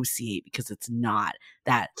associate because it's not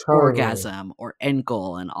that orgasm or end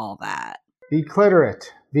goal and all that. Be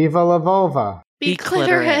clitorate. Viva la vulva. Be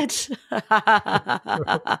clitorate.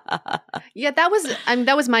 Yeah, that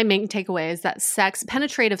was my main takeaway, is that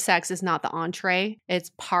penetrative sex is not the entree. It's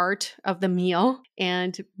part of the meal,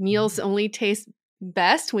 and meals only taste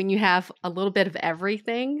best when you have a little bit of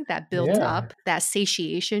everything that builds up that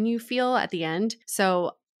satiation you feel at the end.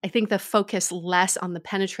 So I think the focus less on the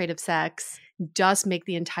penetrative sex does make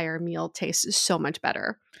the entire meal taste so much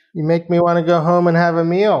better. You make me want to go home and have a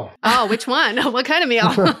meal. Oh, which one? What kind of meal?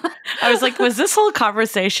 I was like, was this whole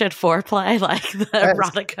conversation foreplay, like the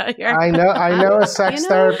erotica here? I know a sex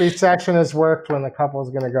therapy session has worked when the couple is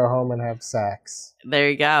going to go home and have sex.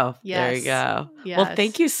 There you go. Yes. There you go. Yes. Well,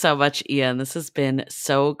 thank you so much, Ian. This has been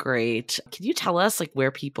so great. Can you tell us like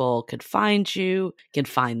where people could find you, can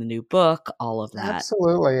find the new book, all of that?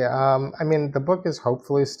 Absolutely. The book is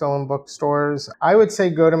hopefully still in bookstores. I would say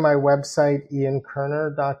go to my website,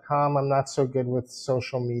 iankerner.com. I'm not so good with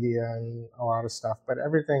social media and a lot of stuff, but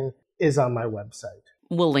everything is on my website.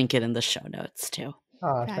 We'll link it in the show notes too.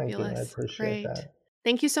 Oh, thank you. I appreciate that.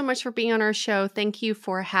 Thank you so much for being on our show. Thank you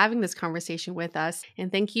for having this conversation with us.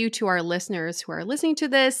 And thank you to our listeners who are listening to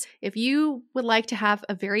this. If you would like to have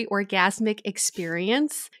a very orgasmic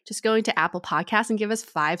experience, just go into Apple Podcasts and give us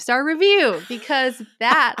 5-star review, because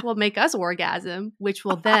that will make us orgasm, which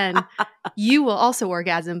will then you will also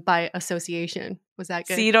orgasm by association. Was that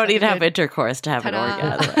good? So you don't need to have intercourse to have an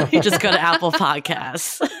orgasm. You just go to Apple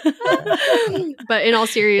Podcasts. But in all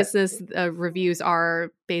seriousness, reviews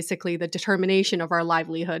are basically the determination of our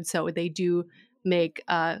livelihood. So they do make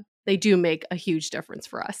a huge difference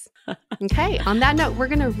for us. Okay. On that note, we're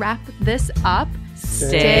going to wrap this up.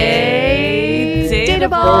 Stay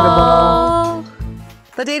dateable.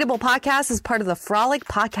 The Dateable Podcast is part of the Frolic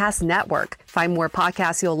Podcast Network. Find more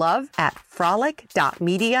podcasts you'll love at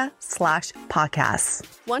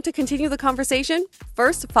frolic.media/podcasts. Want to continue the conversation?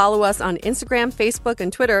 First, follow us on Instagram, Facebook,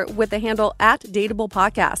 and Twitter with the handle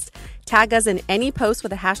 @DateablePodcast. Tag us in any post with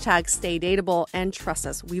the hashtag StayDateable, and trust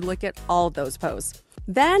us, we look at all of those posts.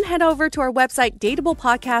 Then head over to our website,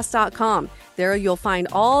 dateablepodcast.com. There you'll find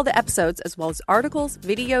all the episodes as well as articles,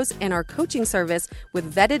 videos, and our coaching service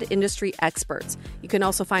with vetted industry experts. You can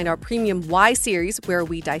also find our premium Why series, where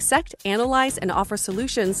we dissect, analyze, and offer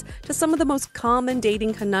solutions to some of the most common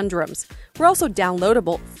dating conundrums. We're also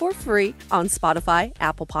downloadable for free on Spotify,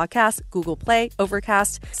 Apple Podcasts, Google Play,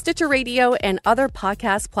 Overcast, Stitcher Radio, and other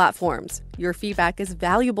podcast platforms. Your feedback is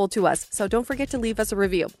valuable to us, so don't forget to leave us a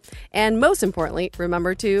review. And most importantly,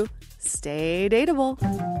 remember to stay dateable.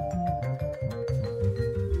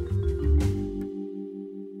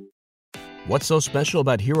 What's so special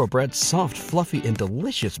about Hero Bread's soft, fluffy, and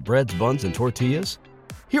delicious breads, buns, and tortillas?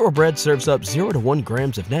 Hero Bread serves up 0 to 1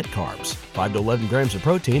 grams of net carbs, 5 to 11 grams of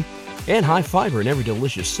protein, and high fiber in every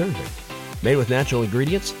delicious serving. Made with natural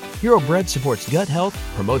ingredients, Hero Bread supports gut health,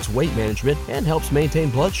 promotes weight management, and helps maintain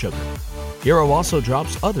blood sugar. Hero also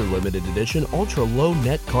drops other limited edition ultra-low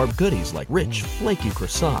net carb goodies like rich, flaky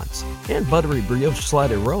croissants and buttery brioche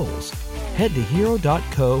slider rolls. Head to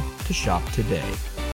hero.co to shop today.